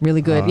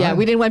 Really good.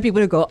 We didn't want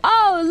people to go,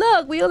 oh,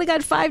 look, we only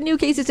got 5 new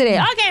cases today.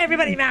 Okay,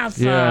 everybody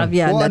masks off.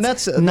 Yeah, well,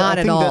 that's not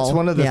at all. I think that's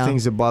one of the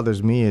things that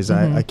bothers me is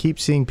I keep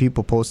seeing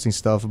people posting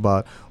stuff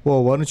about,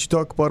 well, why don't you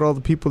talk about all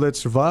the people that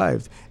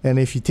survived? And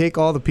if you take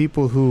all the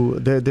people who,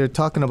 they're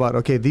talking about,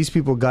 okay, these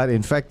people got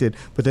infected,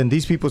 but then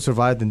these people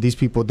survived and these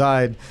people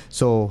died.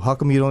 So how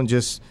come you don't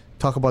just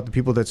talk about the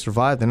people that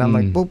survived? And I'm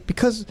like, well,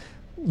 because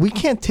we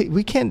can't,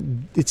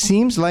 it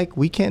seems like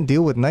we can't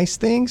deal with nice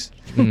things.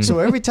 So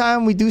every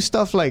time we do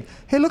stuff like,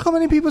 hey, look how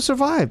many people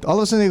survived, all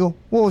of a sudden they go,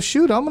 well,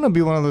 shoot, I'm going to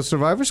be one of those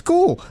survivors.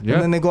 Cool.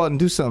 And then they go out and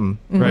do something.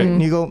 Right.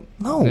 And you go,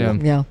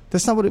 no,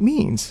 that's not what it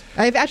means.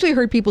 I've actually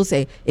heard people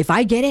say, if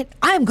I get it,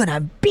 I'm going to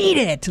beat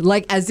it.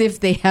 Like as if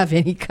they have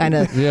any kind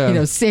of,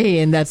 say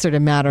in that sort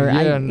of matter.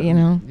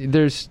 Yeah,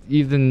 there's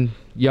even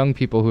young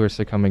people who are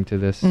succumbing to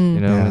this,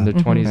 in their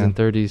 20s and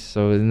 30s,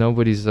 so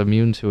nobody's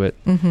immune to it.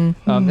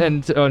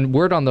 And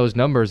word on those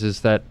numbers is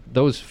that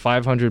those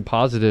 500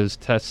 positives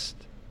tests,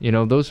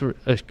 those are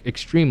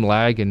extreme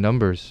lag in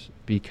numbers,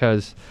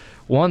 because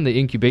one, the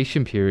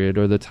incubation period,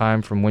 or the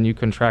time from when you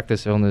contract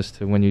this illness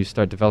to when you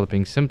start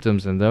developing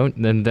symptoms and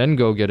then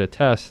go get a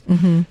test,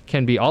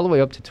 can be all the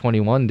way up to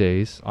 21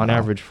 days, on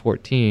average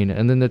 14.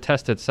 And then the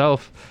test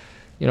itself,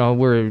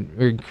 we're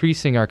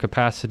increasing our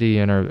capacity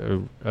and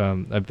our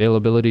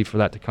availability for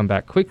that to come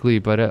back quickly,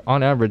 but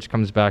on average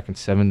comes back in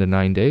 7 to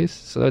 9 days.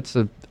 So that's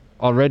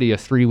already a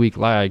 3-week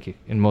lag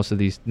in most of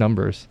these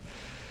numbers.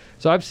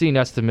 So I've seen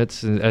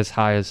estimates as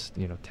high as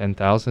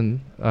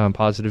 10,000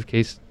 positive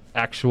case,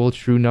 actual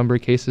true number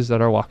cases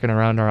that are walking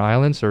around our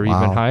islands, or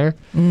even higher.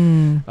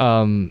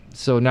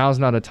 So now's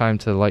not a time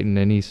to lighten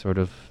any sort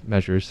of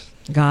measures.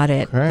 Got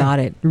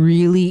it.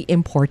 Really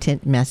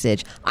important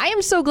message. I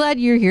am so glad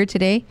you're here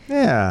today.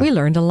 Yeah. We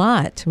learned a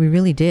lot. We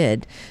really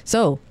did.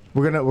 So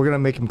We're gonna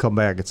make him come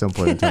back at some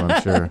point in time,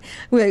 I'm sure.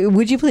 Wait,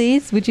 would you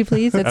please? At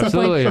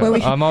Absolutely. some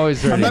point? I'm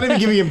always ready. I'm not even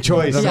giving him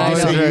choice. I'm I'm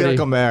always saying you ready. gotta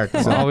come back.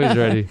 I'm So, always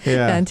ready.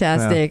 yeah,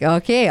 Fantastic.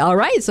 Okay. All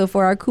right. So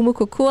for our Kumu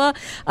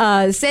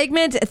Kukua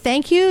segment,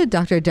 thank you,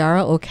 Dr.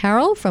 Dara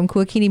O'Carroll from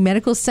Kuakini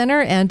Medical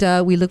Center, and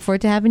we look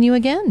forward to having you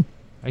again.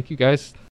 Thank you, guys.